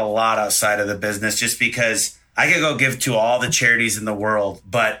people out a lot outside of the business just because I could go give to all the charities in the world,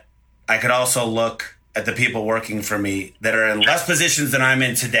 but I could also look at the people working for me that are in less positions than I'm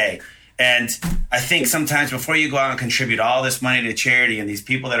in today. And I think sometimes before you go out and contribute all this money to charity and these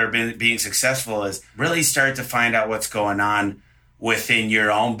people that are being successful, is really start to find out what's going on within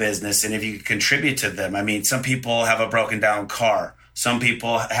your own business. And if you contribute to them, I mean, some people have a broken down car. Some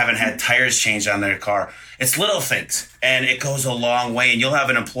people haven't had tires changed on their car. It's little things, and it goes a long way. And you'll have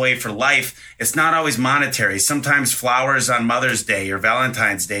an employee for life. It's not always monetary. Sometimes flowers on Mother's Day or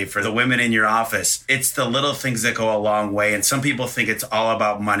Valentine's Day for the women in your office. It's the little things that go a long way. And some people think it's all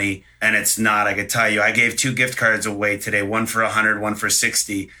about money, and it's not. I could tell you, I gave 2 gift cards away today, one for $100, one for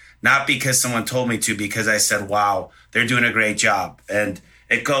 $60. Not because someone told me to, because I said, wow, they're doing a great job. And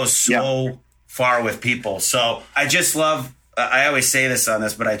it goes so far with people. So I just love, I always say this on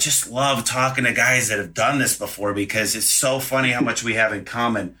this, but I just love talking to guys that have done this before, because it's so funny how much we have in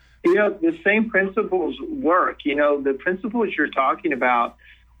common. The same principles work. The principles you're talking about,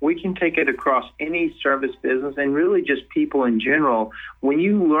 we can take it across any service business and really just people in general. When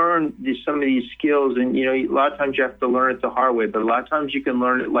you learn some of these skills, and, a lot of times you have to learn it the hard way, but a lot of times you can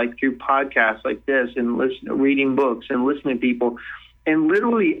learn it like through podcasts like this and reading books and listening to people. And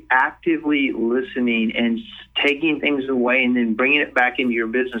literally actively listening and taking things away and then bringing it back into your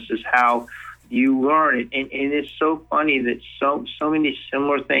business is how you learn it. And it's so funny that so many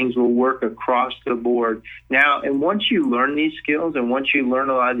similar things will work across the board. Now, and once you learn these skills and once you learn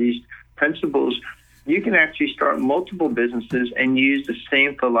a lot of these principles, you can actually start multiple businesses and use the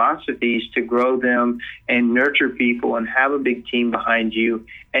same philosophies to grow them and nurture people and have a big team behind you.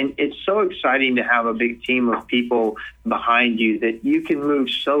 And it's so exciting to have a big team of people behind you that you can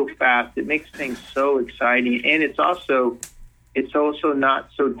move so fast. It makes things so exciting. And it's also not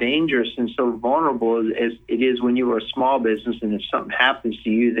so dangerous and so vulnerable as it is when you are a small business. And if something happens to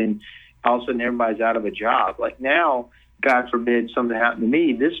you, then all of a sudden everybody's out of a job. Like now, God forbid something happened to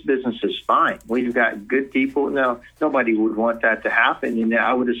me, this business is fine. We've got good people. Now, nobody would want that to happen, and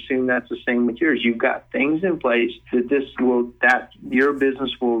I would assume that's the same with yours. You've got things in place that your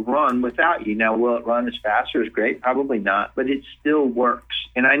business will run without you. Now, will it run as fast or as great? Probably not, but it still works.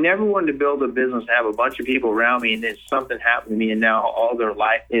 And I never wanted to build a business and have a bunch of people around me, and then something happened to me, and now all their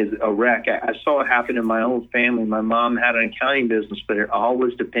life is a wreck. I saw it happen in my own family. My mom had an accounting business, but it all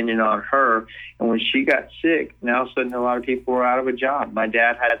was dependent on her. And when she got sick, now all of a sudden a lot of people were out of a job. My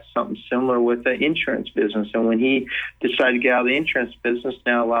dad had something similar with the insurance business. And when he decided to get out of the insurance business,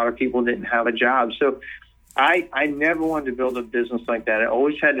 now a lot of people didn't have a job. So I never wanted to build a business like that. I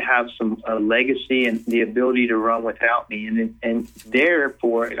always had to have some legacy and the ability to run without me. And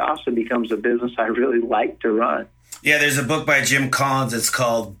therefore, it also becomes a business I really like to run. Yeah, there's a book by Jim Collins. It's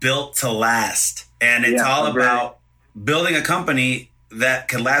called Built to Last. And it's all about building a company that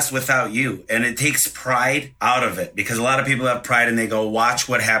can last without you. And it takes pride out of it, because a lot of people have pride and they go, watch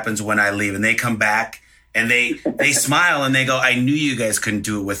what happens when I leave. And they come back and they smile and they go, I knew you guys couldn't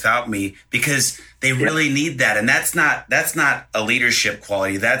do it without me, because they really need that. And that's not a leadership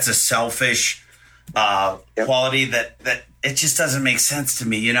quality. That's a selfish quality that it just doesn't make sense to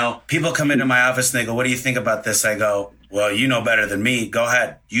me. People come into my office and they go, what do you think about this? I go, well, you know better than me. Go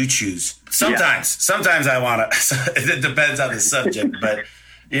ahead. You choose. Sometimes I want to. It depends on the subject. But,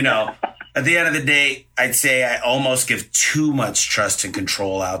 at the end of the day, I'd say I almost give too much trust and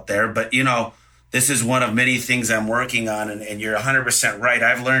control out there. But, this is one of many things I'm working on. And you're 100% right.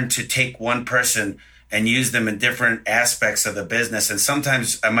 I've learned to take one person and use them in different aspects of the business. And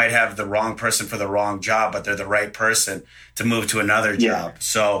sometimes I might have the wrong person for the wrong job, but they're the right person to move to another job.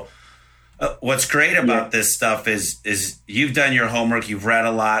 So what's great about this stuff is you've done your homework. You've read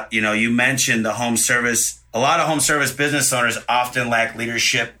a lot. You mentioned the home service. A lot of home service business owners often lack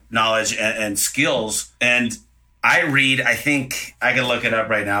leadership knowledge and skills. And I think I can look it up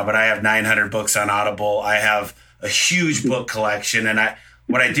right now, but I have 900 books on Audible. I have a huge book collection. And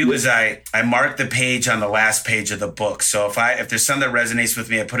what I do is I mark the page on the last page of the book. So if there's something that resonates with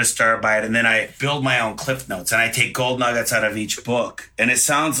me, I put a star by it, and then I build my own cliff notes, and I take gold nuggets out of each book. And it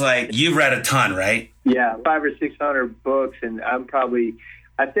sounds like you've read a ton, right? Yeah, 500 or 600 books, and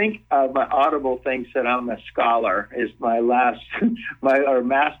I think my Audible thinks that I'm a scholar. Is my last, or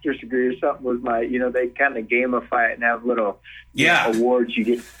master's degree or something was my, they kind of gamify it and have little awards. You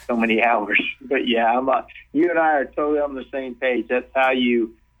get so many hours. But yeah, you and I are totally on the same page. That's how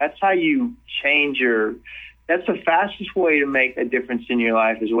you change that's the fastest way to make a difference in your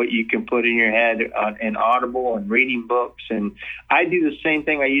life, is what you can put in your head in Audible and reading books. And I do the same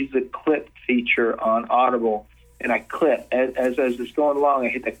thing. I use the clip feature on Audible. And I clip as it's going along. I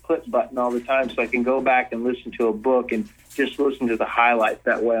hit the clip button all the time, so I can go back and listen to a book and just listen to the highlights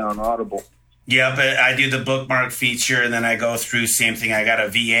that way on Audible. Yeah, but I do the bookmark feature, and then I go through same thing. I got a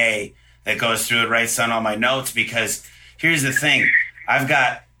VA that goes through and writes down all my notes, because here's the thing: I've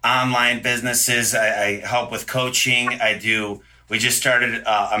got online businesses. I help with coaching. We just started.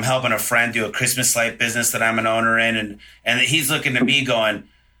 I'm helping a friend do a Christmas light business that I'm an owner in, and he's looking to me going,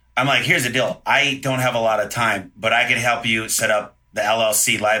 I'm like, here's the deal. I don't have a lot of time, but I can help you set up the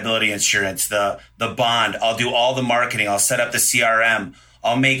LLC, liability insurance, the bond. I'll do all the marketing. I'll set up the CRM.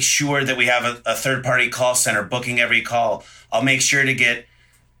 I'll make sure that we have a third-party call center booking every call. I'll make sure to get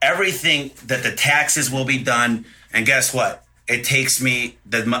everything, that the taxes will be done. And guess what? It takes me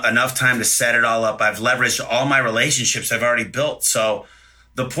enough time to set it all up. I've leveraged all my relationships I've already built. So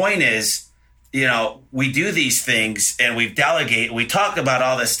the point is, we do these things and we delegate. We talk about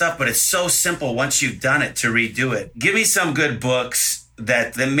all this stuff, but it's so simple once you've done it to redo it. Give me some good books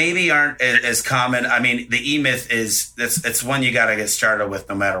that maybe aren't as common. I mean, the E-Myth it's one you got to get started with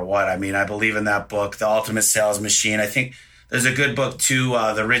no matter what. I mean, I believe in that book, The Ultimate Sales Machine. I think there's a good book too,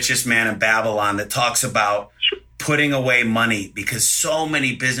 The Richest Man in Babylon, that talks about putting away money, because so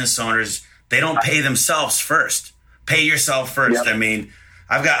many business owners, they don't pay themselves first. Pay yourself first. Yep. I mean,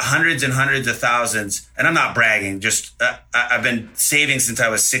 I've got hundreds and hundreds of thousands, and I'm not bragging. Just I've been saving since I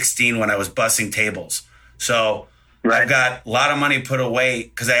was 16 when I was bussing tables. So I've got a lot of money put away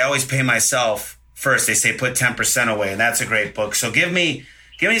because I always pay myself first. They say put 10% away, and that's a great book. So give me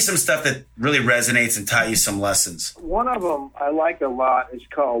some stuff that really resonates and taught you some lessons. One of them I like a lot is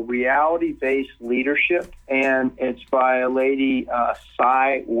called Reality-Based Leadership, and it's by a lady,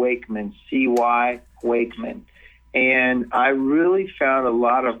 Cy Wakeman, C-Y Wakeman. And I really found a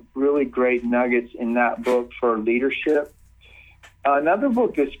lot of really great nuggets in that book for leadership. Another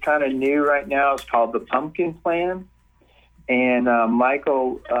book that's kind of new right now is called The Pumpkin Plan, and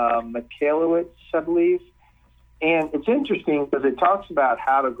Michael Michalowicz, I believe. And it's interesting because it talks about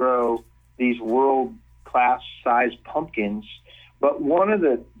how to grow these world-class sized pumpkins. But one of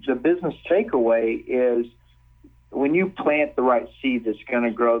the business takeaway is when you plant the right seed that's going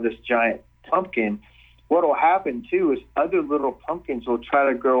to grow this giant pumpkin, what will happen, too, is other little pumpkins will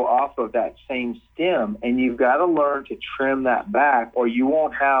try to grow off of that same stem, and you've got to learn to trim that back, or you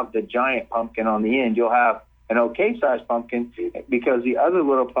won't have the giant pumpkin on the end. You'll have an okay-sized pumpkin because the other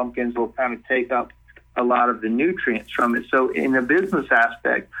little pumpkins will kind of take up a lot of the nutrients from it. So in the business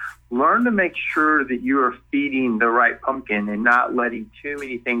aspect, learn to make sure that you are feeding the right pumpkin and not letting too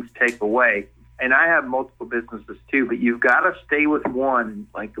many things take away. And I have multiple businesses too, but you've got to stay with one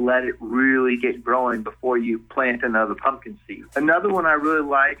and let it really get growing before you plant another pumpkin seed. Another one I really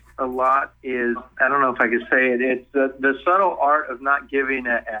like a lot is, I don't know if I can say it, it's the Subtle Art of Not Giving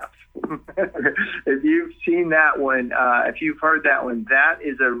a F. If you've seen that one, if you've heard that one, that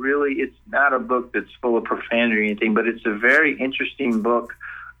is it's not a book that's full of profanity or anything, but it's a very interesting book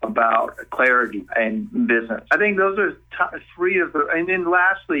about clarity and business. I think those are three of the, and then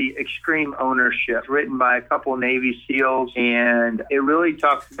lastly, Extreme Ownership, written by a couple of Navy SEALs, and it really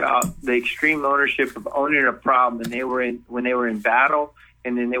talks about the extreme ownership of owning a problem when they were in battle,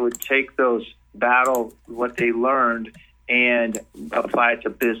 and then they would take those what they learned and apply it to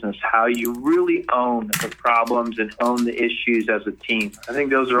business, how you really own the problems and own the issues as a team. I think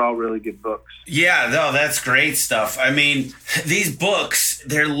those are all really good books. Yeah, no, that's great stuff. I mean, these books,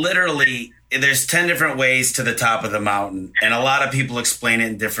 there's 10 different ways to the top of the mountain, and a lot of people explain it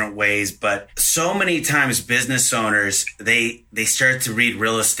in different ways, but so many times business owners, they start to read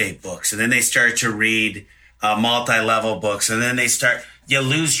real estate books, and then they start to read multi-level books, and then you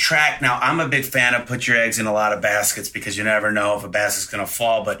lose track. Now, I'm a big fan of put your eggs in a lot of baskets because you never know if a basket's going to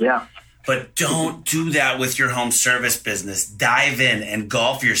fall. But don't do that with your home service business. Dive in,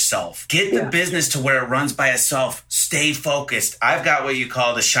 engulf yourself. Get the business to where it runs by itself. Stay focused. I've got what you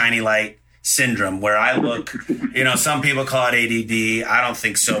call the shiny light syndrome where I look, some people call it ADD. I don't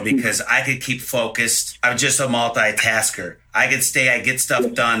think so because I could keep focused. I'm just a multitasker. I get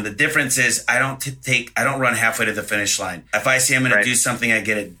stuff done. The difference is I don't run halfway to the finish line. If I say I'm going to do something, I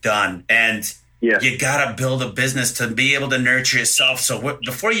get it done. And you got to build a business to be able to nurture yourself. So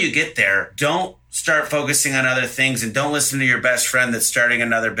before you get there, don't start focusing on other things and don't listen to your best friend that's starting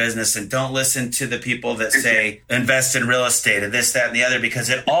another business and don't listen to the people that say invest in real estate and this, that, and the other because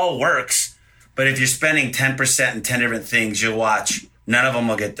it all works. But if you're spending 10% in 10 different things, you'll watch. None of them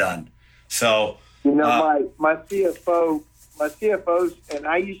will get done. So, my CFOs, and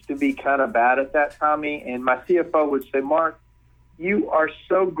I used to be kind of bad at that, Tommy, and my CFO would say, Mark, you are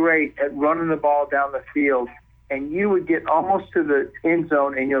so great at running the ball down the field, and you would get almost to the end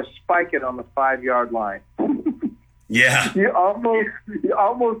zone, and you'll spike it on the 5-yard line. Yeah. You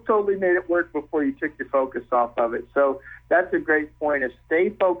almost totally made it work before you took your focus off of it. So that's a great point, is stay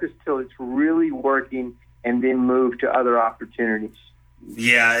focused till it's really working and then move to other opportunities.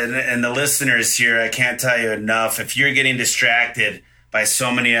 Yeah, and the listeners here, I can't tell you enough. If you're getting distracted by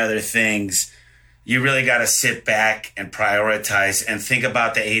so many other things, you really got to sit back and prioritize and think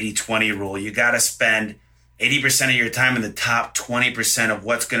about the 80-20 rule. You got to spend 80% of your time in the top 20% of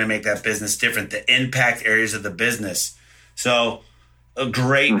what's going to make that business different, the impact areas of the business. So a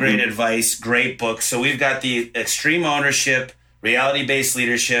great advice, great book. So we've got the Extreme Ownership, Reality-Based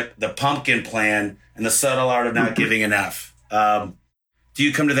Leadership, the Pumpkin Plan, and the Subtle Art of Not Giving Enough. Do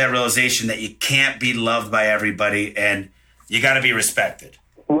you come to that realization that you can't be loved by everybody and you got to be respected?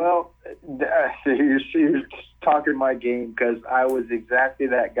 Well, you're talking my game because I was exactly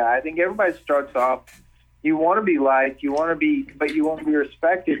that guy. I think everybody starts off, you want to be liked, but you want to be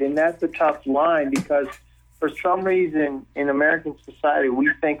respected. And that's a tough line because for some reason in American society, we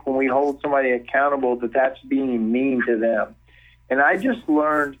think when we hold somebody accountable that that's being mean to them. And I just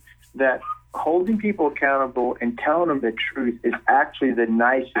learned that holding people accountable and telling them the truth is actually the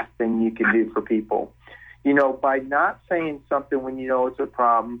nicest thing you can do for people. By not saying something when you know it's a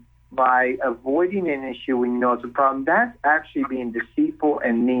problem, by avoiding an issue when you know it's a problem, that's actually being deceitful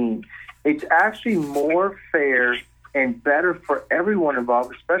and mean. It's actually more fair and better for everyone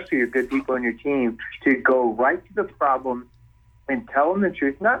involved, especially your good people on your team, to go right to the problem and tell them the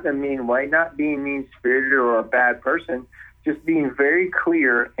truth, not in a mean way, not being mean-spirited or a bad person, just being very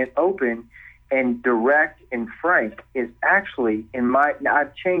clear and open and direct and frank is actually,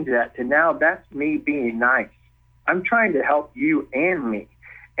 I've changed that to now that's me being nice. I'm trying to help you and me.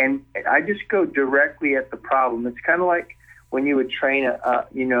 And I just go directly at the problem. It's kind of like when you would train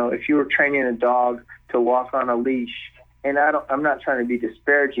if you were training a dog to walk on a leash, and I'm not trying to be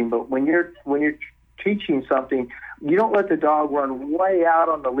disparaging, but when you're teaching something, you don't let the dog run way out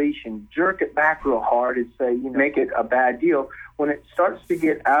on the leash and jerk it back real hard and say, make it a bad deal. When it starts to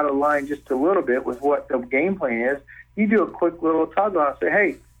get out of line just a little bit with what the game plan is, you do a quick little tug on it, say,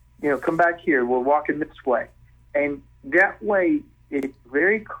 hey, come back here. We're walking this way. And that way, it's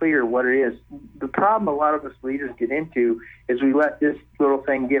very clear what it is. The problem a lot of us leaders get into is we let this little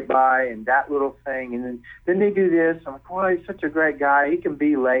thing get by and that little thing, and then they do this. I'm like, well, he's such a great guy. He can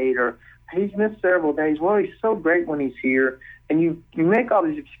be late, or he's missed several days. Well, he's so great when he's here. And you make all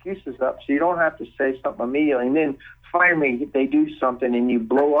these excuses up so you don't have to say something immediately. And then finally they do something and you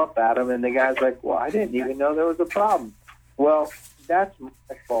blow up at them, and the guy's like, well, I didn't even know there was a problem. Well, that's my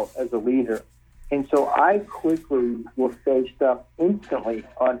fault as a leader. And so I quickly will say stuff instantly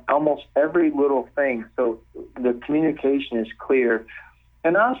on almost every little thing so the communication is clear.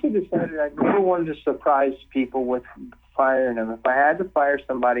 And I also decided I never wanted to surprise people with firing them. If I had to fire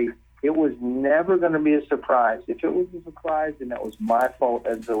somebody, it was never going to be a surprise. If it was a surprise, then that was my fault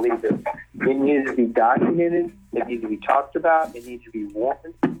as the leader. It needed to be documented. It needed to be talked about. It needed to be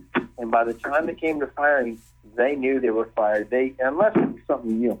warned. And by the time it came to firing, they knew they were fired. Unless it was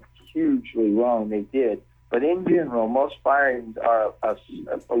something hugely wrong, they did. But in general, most firings are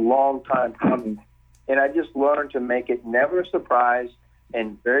a long time coming. And I just learned to make it never a surprise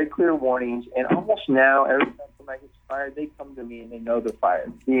and very clear warnings. And almost now, every time somebody gets fired, they come to me and they know they're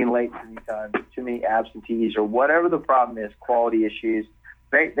fired. Being late too many times, too many absentees, or whatever the problem is, quality issues,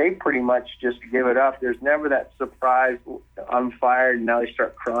 they pretty much just give it up. There's never that surprise, I'm fired, and now they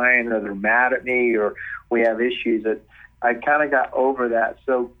start crying, or they're mad at me, or we have issues. I kind of got over that.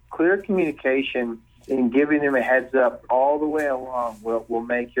 So clear communication and giving them a heads up all the way along will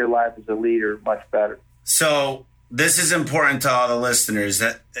make your life as a leader much better. So this is important to all the listeners.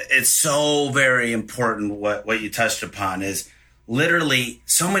 That it's so very important what you touched upon is literally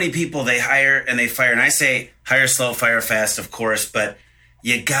so many people they hire and they fire. And I say hire slow, fire fast, of course, but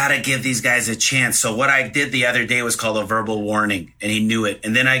you got to give these guys a chance. So what I did the other day was called a verbal warning, and he knew it.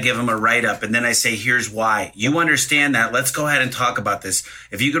 And then I give him a write-up, and then I say, here's why. You understand that. Let's go ahead and talk about this.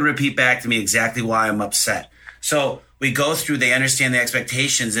 If you could repeat back to me exactly why I'm upset. So we go through, they understand the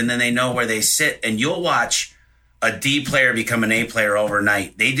expectations, and then they know where they sit. And you'll watch a D player become an A player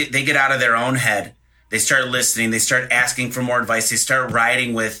overnight. They get out of their own head. They start listening. They start asking for more advice. They start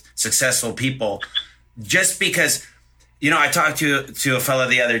riding with successful people. Just because, I talked to a fella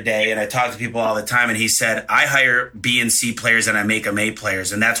the other day, and I talk to people all the time, and he said, I hire B and C players and I make them A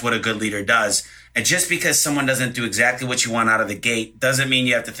players, and that's what a good leader does. And just because someone doesn't do exactly what you want out of the gate doesn't mean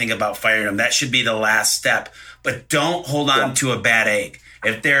you have to think about firing them. That should be the last step. But don't hold on to a bad egg.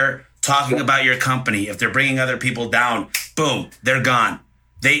 If they're talking about your company, if they're bringing other people down, boom, they're gone.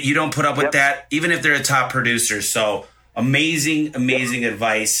 You don't put up with that, even if they're a top producer. So amazing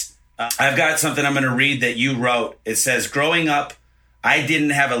advice. I've got something I'm going to read that you wrote. It says, growing up, I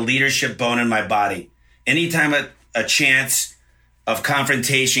didn't have a leadership bone in my body. Anytime a chance of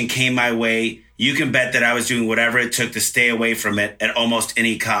confrontation came my way, you can bet that I was doing whatever it took to stay away from it at almost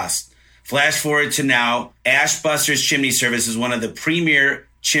any cost. Flash forward to now, Ashbusters Chimney Service is one of the premier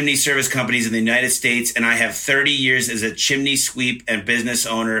chimney service companies in the United States, and I have 30 years as a chimney sweep and business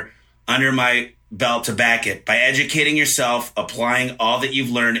owner under my belt to back it. By educating yourself, applying all that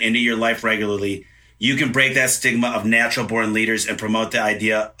you've learned into your life regularly, you can break that stigma of natural-born leaders and promote the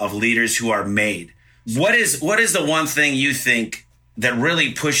idea of leaders who are made. What is the one thing you think that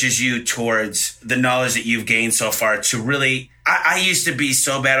really pushes you towards the knowledge that you've gained so far to really... I used to be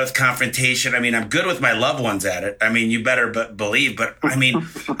so bad with confrontation. I mean, I'm good with my loved ones at it. I mean, you better believe. But, I mean,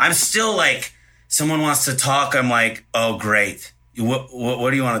 I'm still like, someone wants to talk. I'm like, oh, great.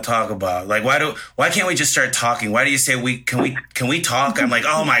 What do you want to talk about? Like, why can't we just start talking? Why do you say can we talk? I'm like,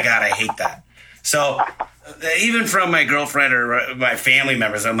 oh, my God, I hate that. So even from my girlfriend or my family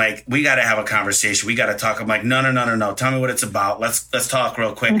members, I'm like, we got to have a conversation. We got to talk. I'm like, no. Tell me what it's about. Let's talk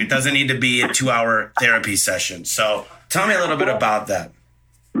real quick. It doesn't need to be a 2-hour therapy session. So tell me a little bit about that.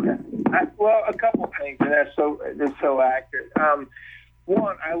 Well, a couple of things, and that's so accurate.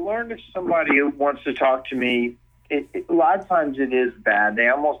 One, I learned if somebody wants to talk to me, a lot of times it is bad. They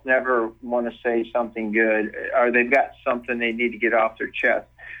almost never want to say something good, or they've got something they need to get off their chest.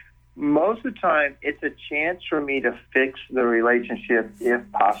 Most of the time, it's a chance for me to fix the relationship if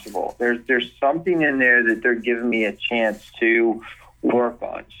possible. There's something in there that they're giving me a chance to work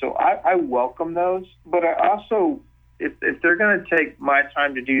on. So I welcome those, but I also, if they're going to take my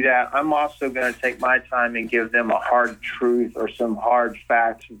time to do that, I'm also going to take my time and give them a hard truth or some hard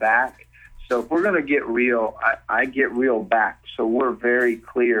facts back. So if we're going to get real, I get real back. So we're very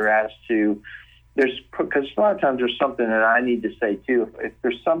clear as to because a lot of times there's something that I need to say too. If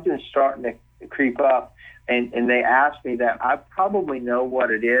there's something starting to creep up and they ask me that, I probably know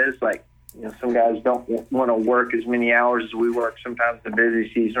what it is. Like, some guys don't want to work as many hours as we work sometimes in the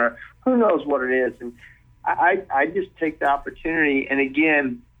busy season, or who knows what it is. And I just take the opportunity. And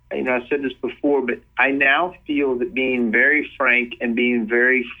again, I said this before, but I now feel that being very frank and being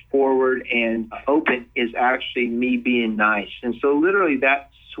very forward and open is actually me being nice. And so literally that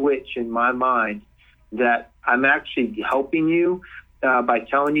switch in my mind that I'm actually helping you by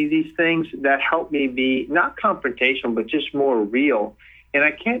telling you these things, that helped me be not confrontational, but just more real. And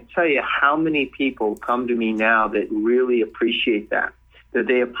I can't tell you how many people come to me now that really appreciate that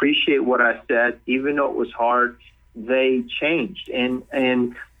they appreciate what I said, even though it was hard. They changed.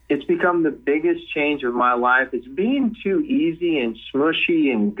 And it's become the biggest change of my life. It's being too easy and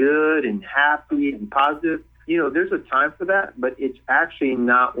smushy and good and happy and positive. There's a time for that, but it's actually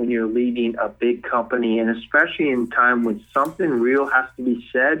not when you're leading a big company, and especially in time when something real has to be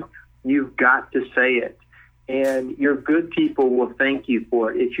said, you've got to say it. And your good people will thank you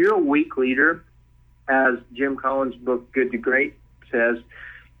for it. If you're a weak leader, as Jim Collins' book, Good to Great, says,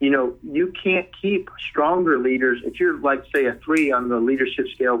 you can't keep stronger leaders. If you're like, say, a 3 on the leadership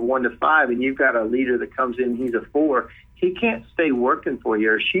scale of 1 to 5, and you've got a leader that comes in, he's a 4, he can't stay working for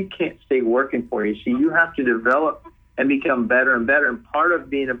you, or she can't stay working for you. So you have to develop and become better and better. And part of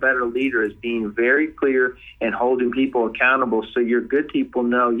being a better leader is being very clear and holding people accountable. So your good people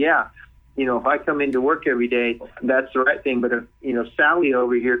know, if I come into work every day, that's the right thing. But if, Sally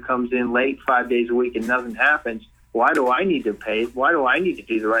over here comes in late 5 days a week and nothing happens, why do I need to pay? Why do I need to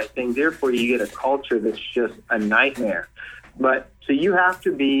do the right thing? Therefore, you get a culture that's just a nightmare. But so you have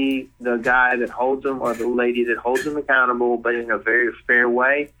to be the guy that holds them, or the lady that holds them accountable, but in a very fair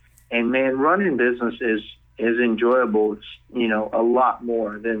way. And man, running business is enjoyable, a lot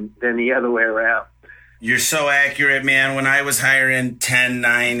more than the other way around. You're so accurate, man. When I was hiring $10,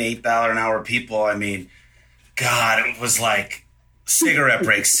 $9, $8 an hour people, I mean, God, it was like cigarette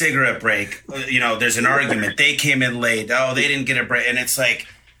break. There's an argument. They came in late. Oh, they didn't get a break. And it's like,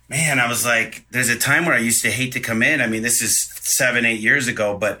 man, I was like, there's a time where I used to hate to come in. I mean, this is 7-8 years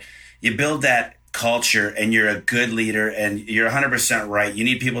ago, but you build that culture and you're a good leader and you're 100% right. You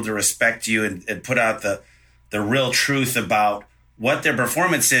need people to respect you and put out the real truth about what their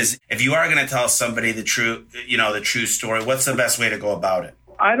performance is. If you are going to tell somebody the true story, what's the best way to go about it?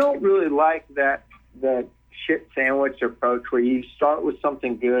 I don't really like that shit sandwich approach where you start with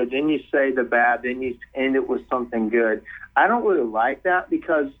something good, then you say the bad, then you end it with something good. I don't really like that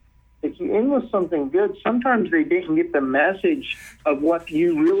because if you end with something good, sometimes they didn't get the message of what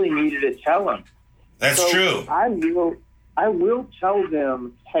you really needed to tell them. That's true. I will tell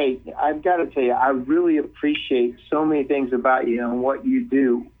them, hey, I've got to tell you, I really appreciate so many things about you and what you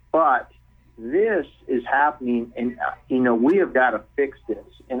do, but this is happening, and we have got to fix this.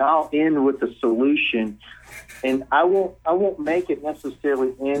 And I'll end with a solution, and I won't make it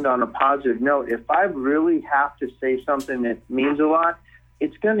necessarily end on a positive note. If I really have to say something that means a lot,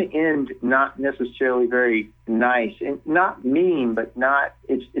 it's going to end not necessarily very nice and not mean, but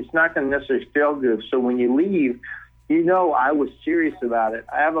it's not going to necessarily feel good. So when you leave, I was serious about it.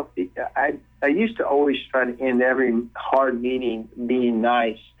 I used to always try to end every hard meeting being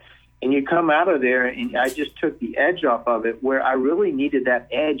nice. And you come out of there, and I just took the edge off of it where I really needed that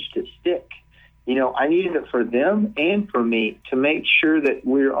edge to stick. I needed it for them and for me to make sure that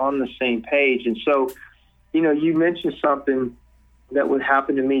we're on the same page. And so, you mentioned something that would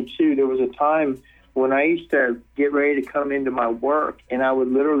happen to me too. There was a time when I used to get ready to come into my work, and I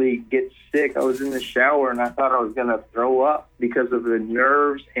would literally get sick. I was in the shower, and I thought I was going to throw up because of the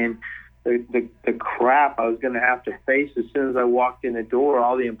nerves and the crap I was going to have to face as soon as I walked in the door,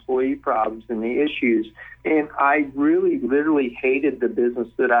 all the employee problems and the issues. And I really literally hated the business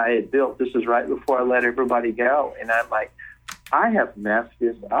that I had built. This is right before I let everybody go. And I'm like, I have messed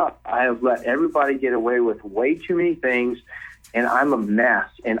this up. I have let everybody get away with way too many things, and I'm a mess.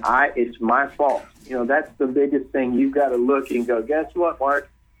 And it's my fault. That's the biggest thing. You've got to look and go, guess what, Mark?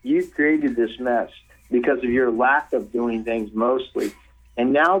 You created this mess because of your lack of doing things mostly.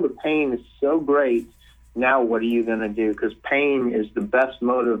 And now the pain is so great. Now what are you going to do? Because pain is the best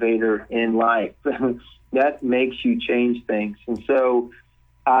motivator in life. That makes you change things. And so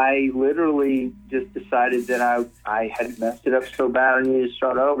I literally just decided that I had messed it up so bad I needed to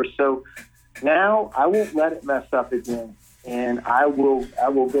start over. So now I won't let it mess up again. And I will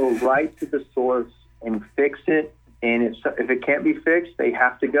go right to the source and fix it. And if it can't be fixed, they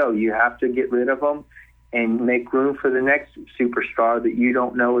have to go. You have to get rid of them and make room for the next superstar that you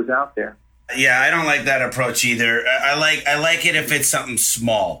don't know is out there. Yeah, I don't like that approach either. I like it if it's something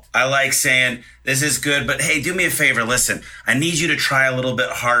small. I like saying, this is good, but hey, do me a favor. Listen, I need you to try a little bit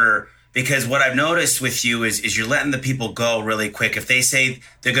harder, because what I've noticed with you is you're letting the people go really quick. If they say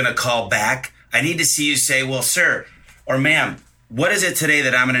they're going to call back, I need to see you say, well, sir or ma'am, what is it today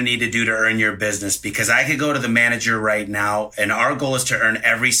that I'm going to need to do to earn your business? Because I could go to the manager right now, and our goal is to earn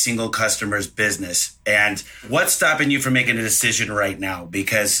every single customer's business. And what's stopping you from making a decision right now?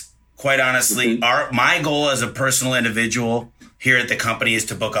 Because quite honestly, my goal as a personal individual here at the company is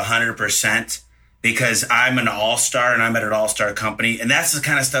to book 100%, because I'm an all-star and I'm at an all-star company. And that's the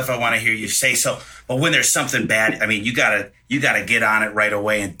kind of stuff I want to hear you say. So, but when there's something bad, I mean, you gotta get on it right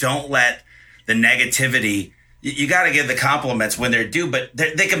away, and don't let the negativity. You got to give the compliments when they're due, but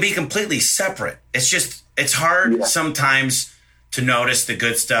they can be completely separate. It's hard sometimes to notice the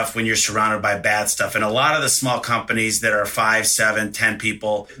good stuff when you're surrounded by bad stuff. And a lot of the small companies that are 5, 7, 10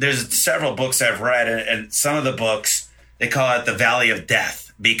 people, there's several books I've read, and some of the books, they call it the Valley of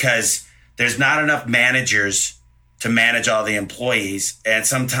Death, because there's not enough managers to manage all the employees. And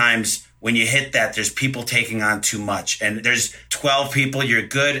sometimes when you hit that, there's people taking on too much. And there's 12 people, you're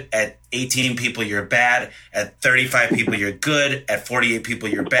good. At 18 people, you're bad. At 35 people, you're good. At 48 people,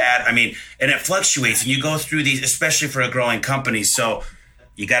 you're bad. I mean, and it fluctuates. And you go through these, especially for a growing company. So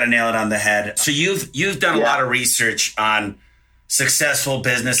you got to nail it on the head. So you've done a lot of research on successful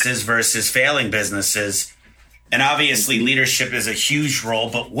businesses versus failing businesses. And obviously leadership is a huge role,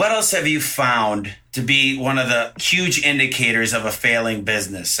 but what else have you found to be one of the huge indicators of a failing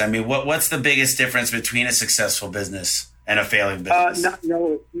business? I mean, what's the biggest difference between a successful business and a failing business?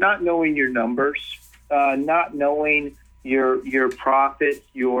 Not knowing your numbers, not knowing your profit,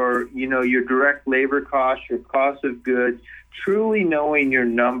 your direct labor costs, your cost of goods, truly knowing your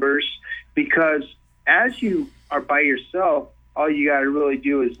numbers, because as you are by yourself, all you got to really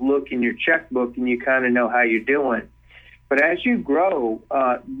do is look in your checkbook and you kind of know how you're doing. But as you grow,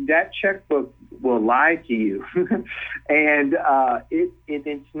 that checkbook will lie to you, and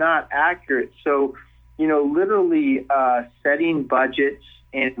it's not accurate. So, literally setting budgets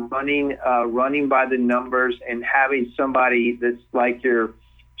and running by the numbers and having somebody that's like your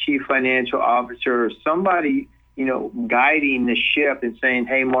chief financial officer or somebody, guiding the ship and saying,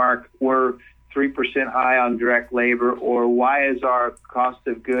 hey, Mark, we're 3% high on direct labor, or why is our cost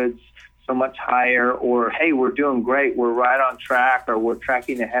of goods so much higher, or hey, we're doing great, we're right on track, or we're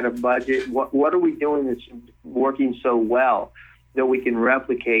tracking ahead of budget. What are we doing that's working so well that we can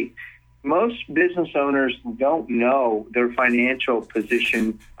replicate? Most business owners don't know their financial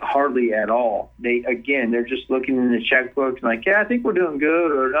position hardly at all. They're just looking in the checkbook and like, yeah, I think we're doing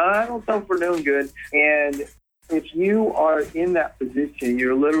good, or no, I don't know if we're doing good. And if you are in that position,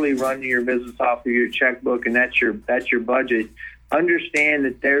 you're literally running your business off of your checkbook, and that's your budget. Understand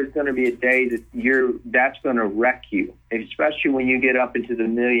that there's going to be a day that's going to wreck you, especially when you get up into the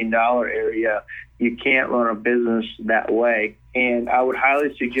 $1 million area. You can't run a business that way. And I would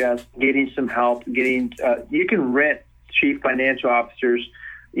highly suggest getting some help. You can rent chief financial officers,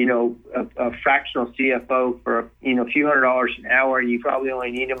 a fractional CFO for a few $100s an hour, and you probably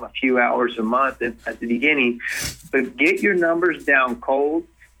only need them a few hours a month at the beginning. But get your numbers down cold.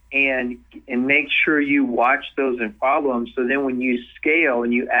 And make sure you watch those and follow them. So then when you scale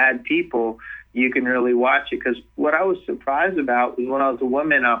and you add people, you can really watch it. Because what I was surprised about was when I was a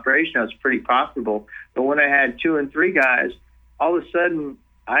one-man operation, I was pretty profitable. But when I had 2 and 3 guys, all of a sudden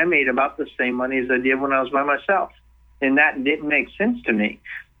I made about the same money as I did when I was by myself. And that didn't make sense to me.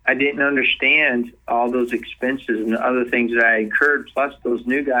 I didn't understand all those expenses and the other things that I incurred. Plus, those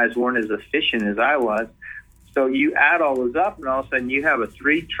new guys weren't as efficient as I was. So you add all those up, and all of a sudden you have a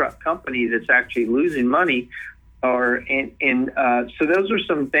 3-truck company that's actually losing money. So those are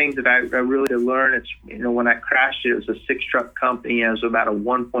some things that I really learned. It's when I crashed it was a 6-truck company. And it was about a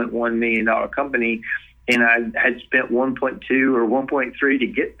 $1.1 million company, and I had spent 1.2 or 1.3 to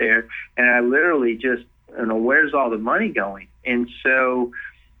get there. And I literally just, where's all the money going? And so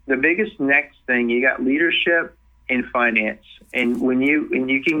the biggest next thing, you got leadership and finance. And when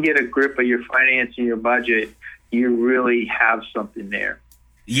you can get a grip of your finance and your budget, you really have something there.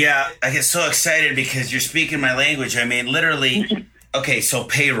 Yeah, I get so excited because you're speaking my language. I mean, literally, okay, so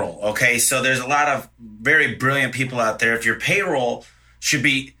payroll, okay? So there's a lot of very brilliant people out there. If your payroll should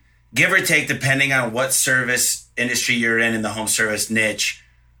be, give or take, depending on what service industry you're in the home service niche,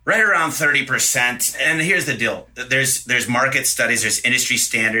 right around 30%. And here's the deal. There's market studies, there's industry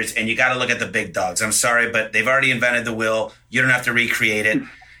standards, and you got to look at the big dogs. I'm sorry, but they've already invented the wheel. You don't have to recreate it.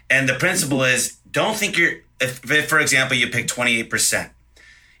 And the principle is, don't think if for example, you pick 28%.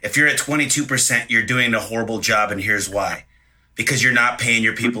 If you're at 22%, you're doing a horrible job, and here's why. Because you're not paying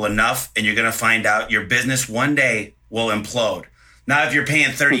your people enough, and you're going to find out your business one day will implode. Now, if you're paying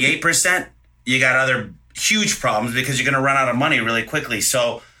 38%, you got other huge problems because you're going to run out of money really quickly.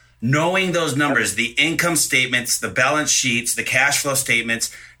 So knowing those numbers, the income statements, the balance sheets, the cash flow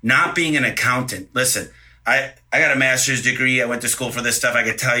statements, not being an accountant. Listen, I got a master's degree. I went to school for this stuff. I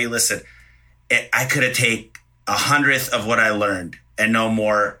could tell you, listen, I could have taken 100th of what I learned and no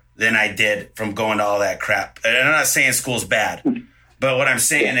more than I did from going to all that crap. And I'm not saying school's bad, but what I'm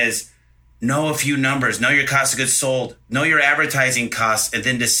saying is know a few numbers, know your cost of goods sold, know your advertising costs, and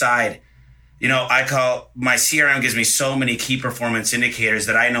then decide. I call my CRM gives me so many key performance indicators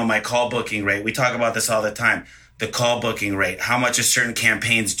that I know my call booking rate. We talk about this all the time. The call booking rate, how much a certain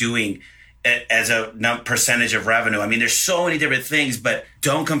campaign's doing as a percentage of revenue. I mean, there's so many different things, but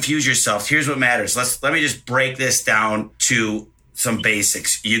don't confuse yourself. Here's what matters. Let me just break this down to some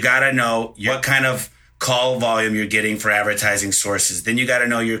basics. You got to know what kind of call volume you're getting for advertising sources. Then you got to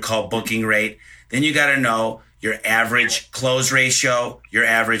know your call booking rate. Then you got to know your average close ratio, your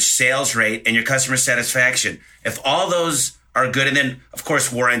average sales rate, and your customer satisfaction. If all those are good, and then, of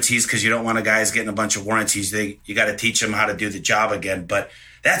course, warranties, because you don't want guys getting a bunch of warranties. You got to teach them how to do the job again. But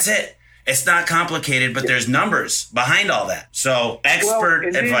that's it. It's not complicated, but there's numbers behind all that. So expert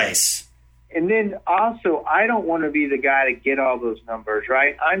advice. And then also, I don't want to be the guy to get all those numbers,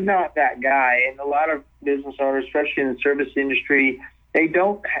 right? I'm not that guy. And a lot of business owners, especially in the service industry, they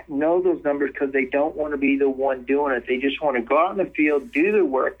don't know those numbers because they don't want to be the one doing it. They just want to go out in the field, do the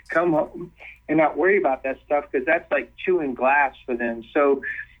work, come home, and not worry about that stuff because that's like chewing glass for them. So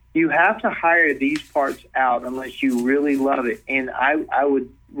you have to hire these parts out unless you really love it. And I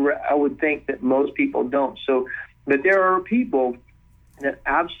would think that most people don't. So, but there are people that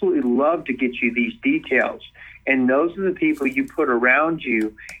absolutely love to get you these details. And those are the people you put around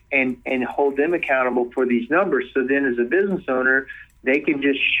you and hold them accountable for these numbers. So then as a business owner, they can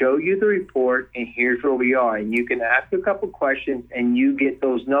just show you the report and here's where we are. And you can ask a couple questions and you get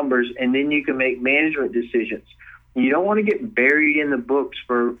those numbers and then you can make management decisions. You don't want to get buried in the books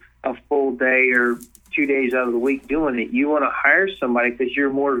for a full day or 2 days out of the week doing it. You want to hire somebody because you're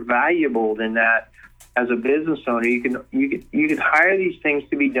more valuable than that as a business owner. You can hire these things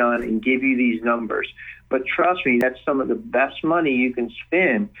to be done and give you these numbers. But trust me, that's some of the best money you can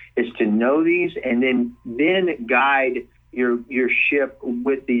spend, is to know these and then guide your ship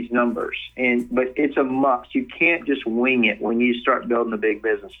with these numbers. But it's a must. You can't just wing it when you start building a big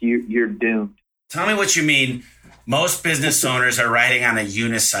business. You're doomed. Tell me what you mean. Most business owners are riding on a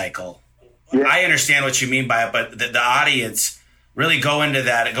unicycle. Yeah. I understand what you mean by it, but the audience really go into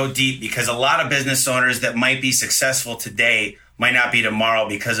that and go deep, because a lot of business owners that might be successful today might not be tomorrow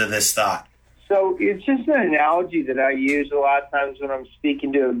because of this thought. So it's just an analogy that I use a lot of times when I'm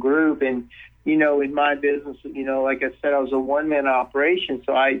speaking to a group. And, you know, in my business, you know, like I said, I was a one-man operation.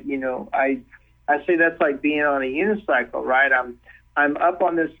 So I say that's like being on a unicycle, right? I'm up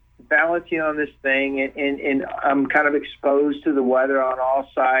on this, balancing on this thing, and I'm kind of exposed to the weather on all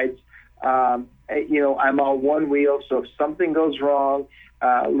sides. You know, I'm on one wheel, so if something goes wrong,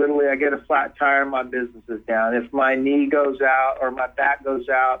 literally I get a flat tire, my business is down. If my knee goes out or my back goes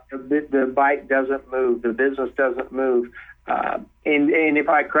out, the bike doesn't move, the business doesn't move. And if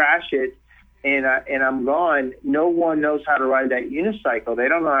I crash it and I'm gone, no one knows how to ride that unicycle. They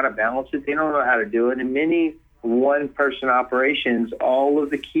don't know how to balance it. They don't know how to do it. And many one-person operations, all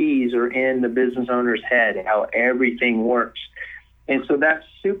of the keys are in the business owner's head, how everything works. And so that's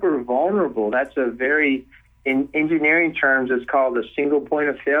super vulnerable. That's a very, in engineering terms, it's called a single point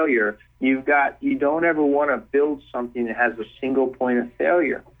of failure. You don't ever want to build something that has a single point of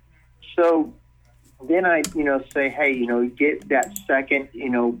failure. So then I, say, hey, get that second,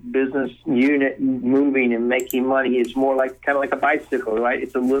 business unit moving and making money. It's more like kind of like a bicycle, right?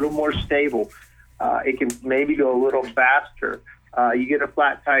 It's a little more stable. It can maybe go a little faster. You get a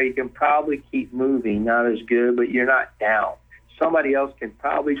flat tire, you can probably keep moving, not as good, but you're not down. Somebody else can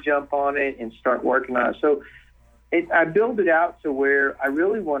probably jump on it and start working on it. So I build it out to where I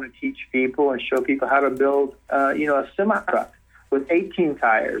really want to teach people and show people how to build, a semi-truck with 18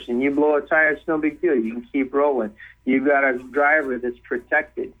 tires. And you blow a tire, it's no big deal. You can keep rolling. You've got a driver that's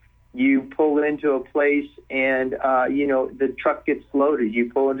protected. You pull into a place and, the truck gets loaded.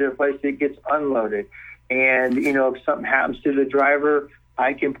 You pull into a place, it gets unloaded. And, if something happens to the driver,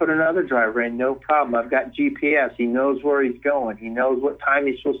 I can put another driver in, no problem. I've got GPS. He knows where he's going. He knows what time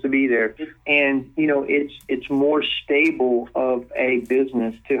he's supposed to be there. And, it's more stable of a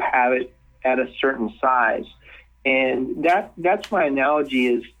business to have it at a certain size. And that's my analogy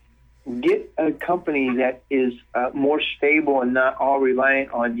is get a company that is more stable and not all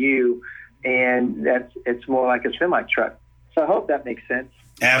reliant on you. And it's more like a semi-truck. So I hope that makes sense.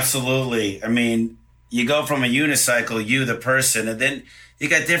 Absolutely. I mean, you go from a unicycle, you, the person, and then you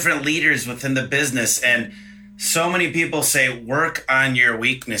got different leaders within the business. And so many people say, work on your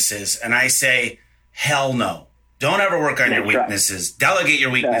weaknesses. And I say, hell no. Don't ever work on your weaknesses. Right. Delegate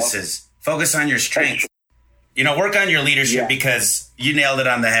your weaknesses. No. Focus on your strengths. Work on your leadership because you nailed it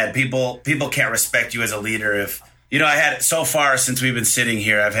on the head. People can't respect you as a leader if, I had so far since we've been sitting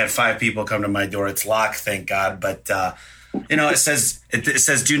here, I've had 5 people come to my door. It's locked, thank God. But, it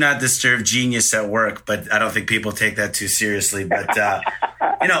says do not disturb genius at work, but I don't think people take that too seriously. But,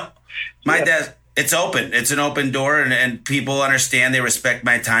 my desk, it's open. It's an open door and people understand, they respect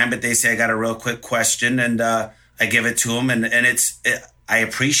my time, but they say I got a real quick question and I give it to them. And I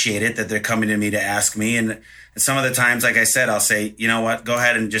appreciate it that they're coming to me to ask me. And some of the times, like I said, I'll say, you know what, go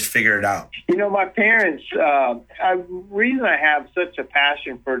ahead and just figure it out. My parents, reason I have such a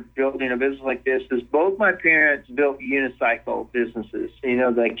passion for building a business like this is both my parents built unicycle businesses,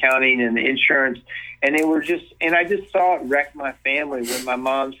 the accounting and the insurance. And I just saw it wreck my family when my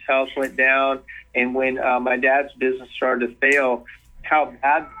mom's health went down and when my dad's business started to fail, how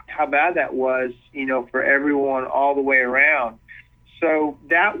bad that was, for everyone all the way around. So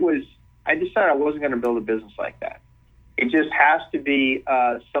I decided I wasn't going to build a business like that. It just has to be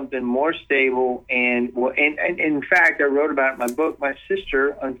something more stable. And in fact, I wrote about it in my book. My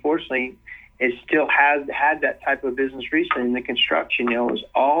sister, unfortunately, still has had that type of business recently in the construction. It was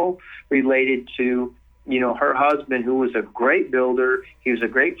all related to, her husband, who was a great builder. He was a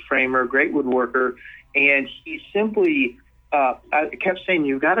great framer, great woodworker. And he simply... I kept saying,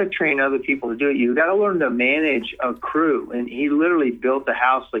 you've got to train other people to do it. You've got to learn to manage a crew. And he literally built the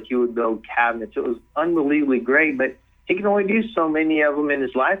house like you would build cabinets. It was unbelievably great, but he can only do so many of them in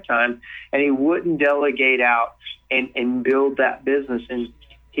his lifetime. And he wouldn't delegate out and build that business. And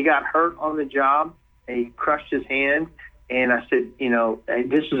he got hurt on the job and he crushed his hand. And I said,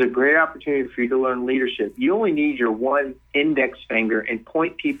 this is a great opportunity for you to learn leadership. You only need your one index finger and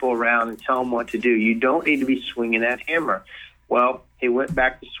point people around and tell them what to do. You don't need to be swinging that hammer. Well, He went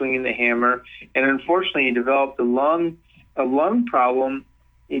back to swinging the hammer, and unfortunately, he developed a lung problem.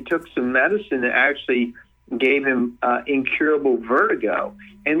 He took some medicine that actually gave him incurable vertigo,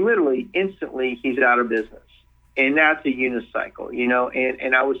 and literally instantly he's out of business. And that's a unicycle, you know.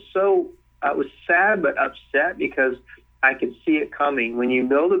 And I was sad but upset because I could see it coming. When you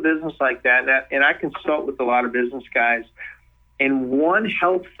build a business like that, and I consult with a lot of business guys, and one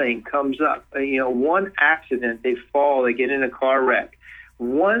health thing comes up, you know, one accident, they fall, they get in a car wreck.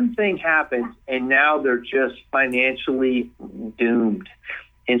 One thing happens, and now they're just financially doomed.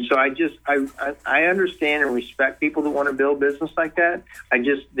 And so I understand and respect people that want to build business like that.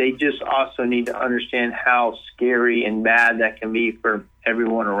 They just also need to understand how scary and bad that can be for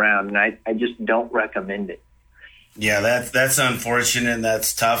everyone around. And I just don't recommend it. Yeah, that's unfortunate and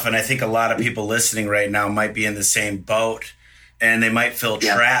that's tough. And I think a lot of people listening right now might be in the same boat and they might feel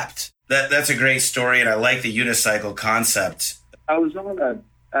trapped. That's a great story. And I like the unicycle concept. I was on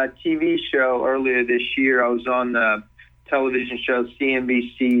a TV show earlier this year. I was on the television show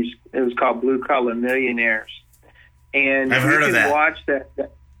CNBC's. It was called Blue Collar Millionaires. And I've heard of that. Watch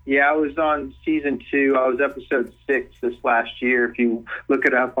that. Yeah, I was on season 2. I was episode 6 this last year. If you look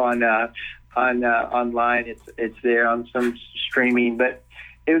it up on online, it's there on some streaming. But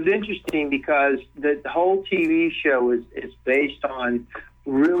it was interesting because the whole TV show is based on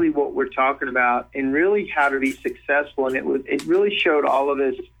really what we're talking about and really how to be successful. And it really showed all of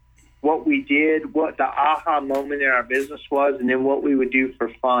us what we did, what the aha moment in our business was, and then what we would do for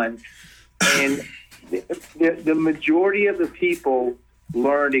fun. And the majority of the people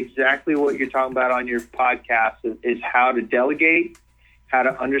learned exactly what you're talking about on your podcast is how to delegate, how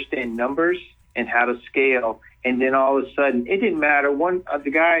to understand numbers, and how to scale. And then all of a sudden, it didn't matter.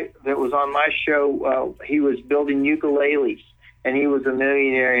 The guy that was on my show, he was building ukuleles, and he was a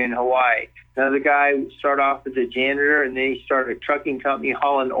millionaire in Hawaii. Another guy started off as a janitor, and then he started a trucking company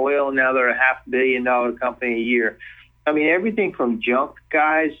hauling oil, and now they're a $500 million company a year. I mean, everything from junk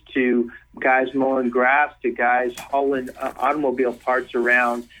guys to guys mowing grass to guys hauling automobile parts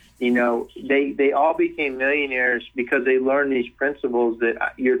around. You know, they all became millionaires because they learned these principles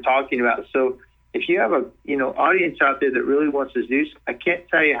that you're talking about. So if you have a audience out there that really wants to do, I can't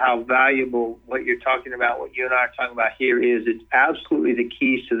tell you how valuable what you're talking about, what you and I are talking about here is. It's absolutely the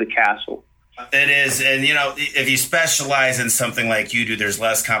keys to the castle. It is. And, you know, if you specialize in something like you do, there's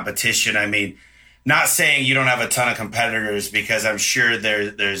less competition. I mean, not saying you don't have a ton of competitors because I'm sure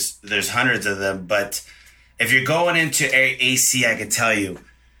there's hundreds of them. But if you're going into AC, I can tell you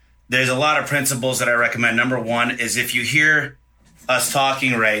there's a lot of principles that I recommend. Number one is if you hear us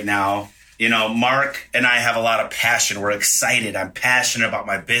talking right now, you know, Mark and I have a lot of passion. We're excited. I'm passionate about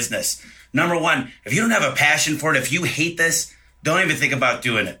my business. Number one, if you don't have a passion for it, if you hate this, don't even think about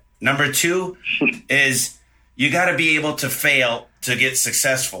doing it. Number two is you got to be able to fail to get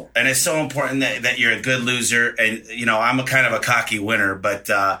successful. And it's so important that you're a good loser. And, you know, I'm a kind of a cocky winner, but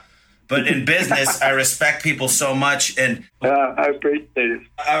in business, I respect people so much. And I appreciate it.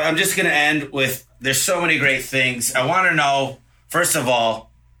 I'm just going to end with, there's so many great things. I want to know, first of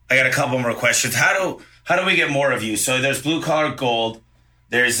all, I got a couple more questions. How do we get more of you? So there's Blue Collar Gold.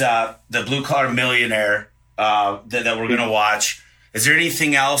 There's the Blue Collar Millionaire that we're going to watch. Is there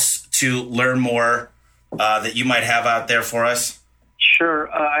anything else to learn more that you might have out there for us? Sure.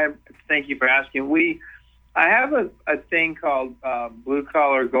 Thank you for asking. I have a thing called Blue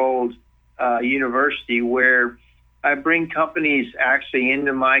Collar Gold University where I bring companies actually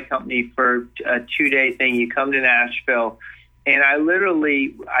into my company for a 2-day thing. You come to Nashville, and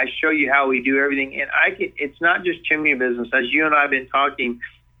I show you how we do everything. And it's not just chimney business. As you and I have been talking,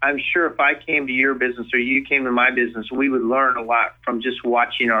 I'm sure if I came to your business or you came to my business, we would learn a lot from just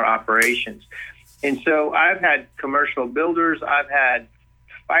watching our operations. And so I've had commercial builders, I've had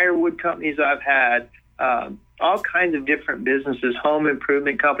firewood companies, I've had all kinds of different businesses, home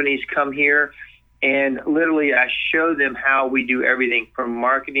improvement companies come here, and literally I show them how we do everything from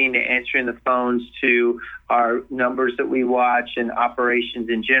marketing to answering the phones to our numbers that we watch and operations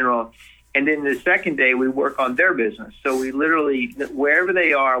in general. And then the second day, we work on their business. So we literally, wherever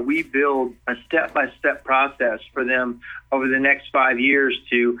they are, we build a step-by-step process for them over the next 5 years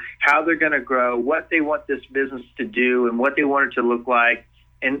to how they're going to grow, what they want this business to do, and what they want it to look like.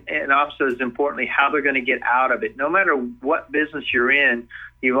 And also, as importantly, how they're going to get out of it. No matter what business you're in,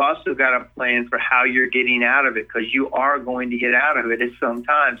 you've also got a plan for how you're getting out of it, because you are going to get out of it at some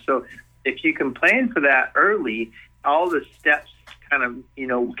time. So if you can plan for that early, all the steps kind of,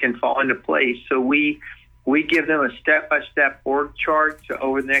 can fall into place. So we give them a step-by-step org chart to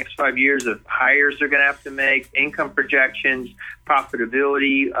over the next 5 years of hires they're going to have to make, income projections,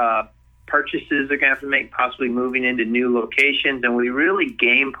 profitability, purchases they're going to have to make, possibly moving into new locations. And we really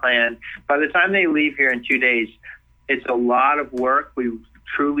game plan. By the time they leave here in 2 days, it's a lot of work. We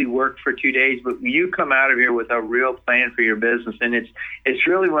truly work for 2 days, but you come out of here with a real plan for your business. And it's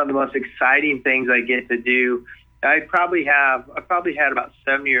really one of the most exciting things I get to do. I probably had about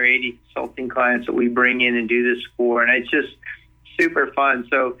 70 or 80 consulting clients that we bring in and do this for, and it's just super fun.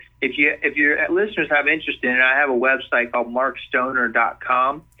 So if your listeners have interest in it, I have a website called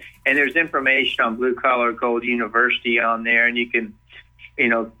markstoner.com, and there's information on Blue Collar Gold University on there, and you can,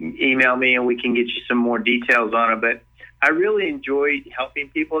 email me and we can get you some more details on it. But I really enjoy helping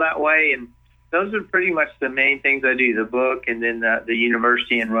people that way, and those are pretty much the main things I do: the book, and then the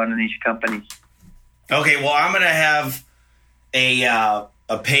university, and running these companies. Okay, well, I'm going to have a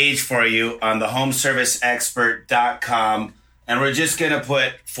page for you on the homeserviceexpert.com, and we're just going to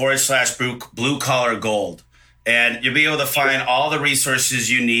put / blue collar gold. And you'll be able to find all the resources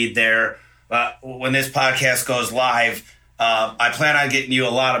you need there. When this podcast goes live, I plan on getting you a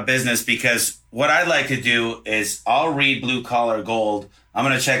lot of business, because what I'd like to do is I'll read Blue Collar Gold. I'm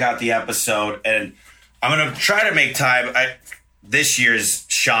going to check out the episode, and I'm going to try to make time. This year's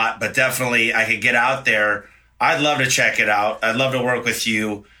shot, but definitely I could get out there. I'd love to check it out. I'd love to work with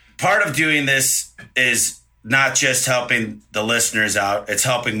you. Part of doing this is not just helping the listeners out, it's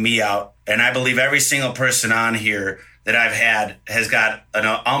helping me out. And I believe every single person on here that I've had has got an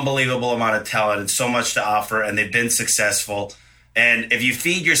unbelievable amount of talent and so much to offer, and they've been successful. And if you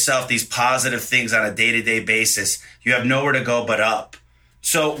feed yourself these positive things on a day-to-day basis, you have nowhere to go but up.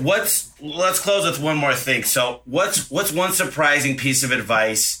 So let's close with one more thing. So what's one surprising piece of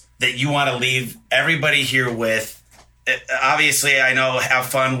advice that you want to leave everybody here with? Obviously, I know have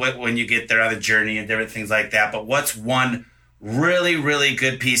fun when you get there on the journey and different things like that. But what's one really, really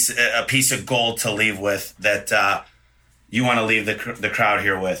good piece of gold to leave with that you want to leave the crowd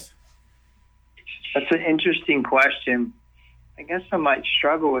here with? That's an interesting question. I guess I might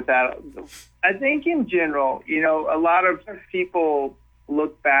struggle with that. I think in general, a lot of people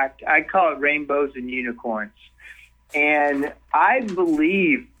look back, I call it rainbows and unicorns. And I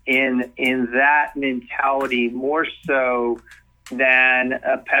believe in that mentality more so than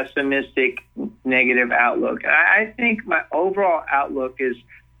a pessimistic negative outlook. I think my overall outlook is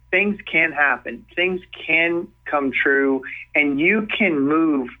things can happen, things can come true, and you can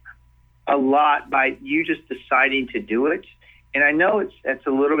move a lot by you just deciding to do it. And I know it's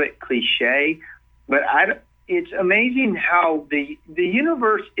a little bit cliche, but it's amazing how the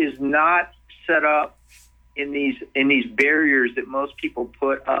universe is not set up in these barriers that most people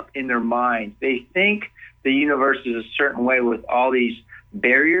put up in their mind. They think the universe is a certain way with all these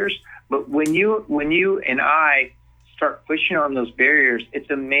barriers, but when you and I start pushing on those barriers, it's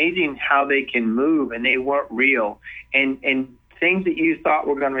amazing how they can move, and they weren't real. And things that you thought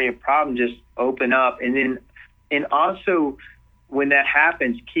were going to be a problem just open up. And also when that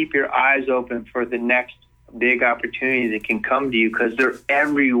happens, keep your eyes open for the next big opportunity that can come to you, because they're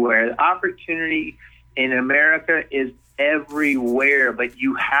everywhere. The opportunity in America is everywhere, but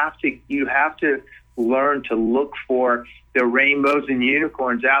you have to learn to look for the rainbows and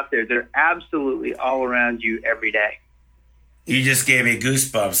unicorns out there. They're absolutely all around you every day. You just gave me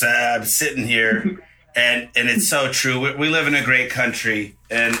goosebumps. I'm sitting here, and it's so true. We live in a great country,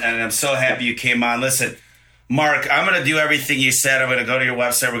 and I'm so happy you came on. Listen, Mark, I'm going to do everything you said. I'm going to go to your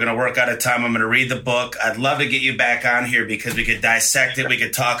website. We're going to work out a time. I'm going to read the book. I'd love to get you back on here because we could dissect it. We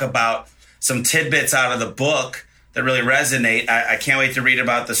could talk about some tidbits out of the book that really resonate. I can't wait to read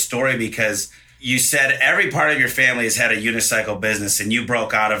about the story, because you said every part of your family has had a unicycle business and you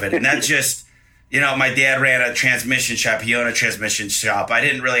broke out of it. And that just, my dad ran a transmission shop. He owned a transmission shop. I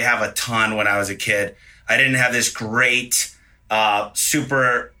didn't really have a ton when I was a kid. I didn't have this great,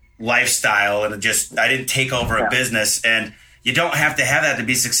 super lifestyle, and I didn't take over a business, and you don't have to have that to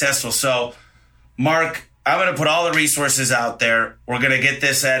be successful. So, Mark, I'm going to put all the resources out there. We're going to get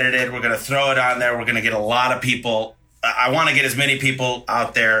this edited. We're going to throw it on there. We're going to get a lot of people. I want to get as many people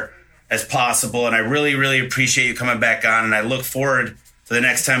out there as possible, and I really, really appreciate you coming back on, and I look forward to the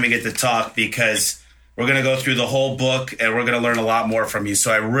next time we get to talk, because we're going to go through the whole book, and we're going to learn a lot more from you.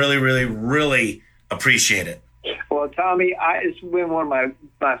 So I really, really, really appreciate it. Well, Tommy, it's been one of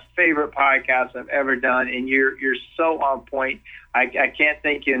my favorite podcasts I've ever done, and you're so on point. I can't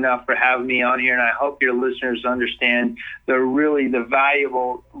thank you enough for having me on here, and I hope your listeners understand the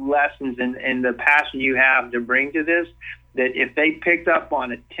valuable lessons and the passion you have to bring to this, that if they picked up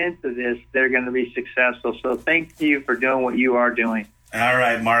on a tenth of this, they're going to be successful. So thank you for doing what you are doing. All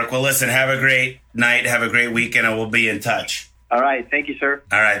right, Mark. Well, listen, have a great night, have a great weekend, and we'll be in touch. All right. Thank you, sir.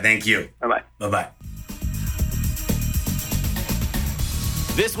 All right. Thank you. Bye-bye. Bye-bye.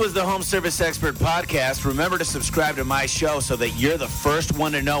 This was the Home Service Expert Podcast. Remember to subscribe to my show so that you're the first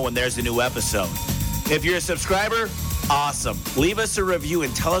one to know when there's a new episode. If you're a subscriber, awesome. Leave us a review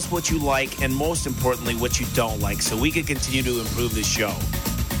and tell us what you like and, most importantly, what you don't like so we can continue to improve the show.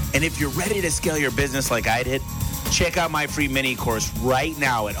 And if you're ready to scale your business like I did, check out my free mini course right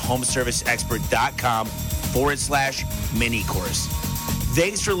now at homeserviceexpert.com/mini course.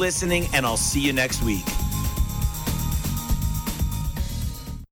 Thanks for listening, and I'll see you next week.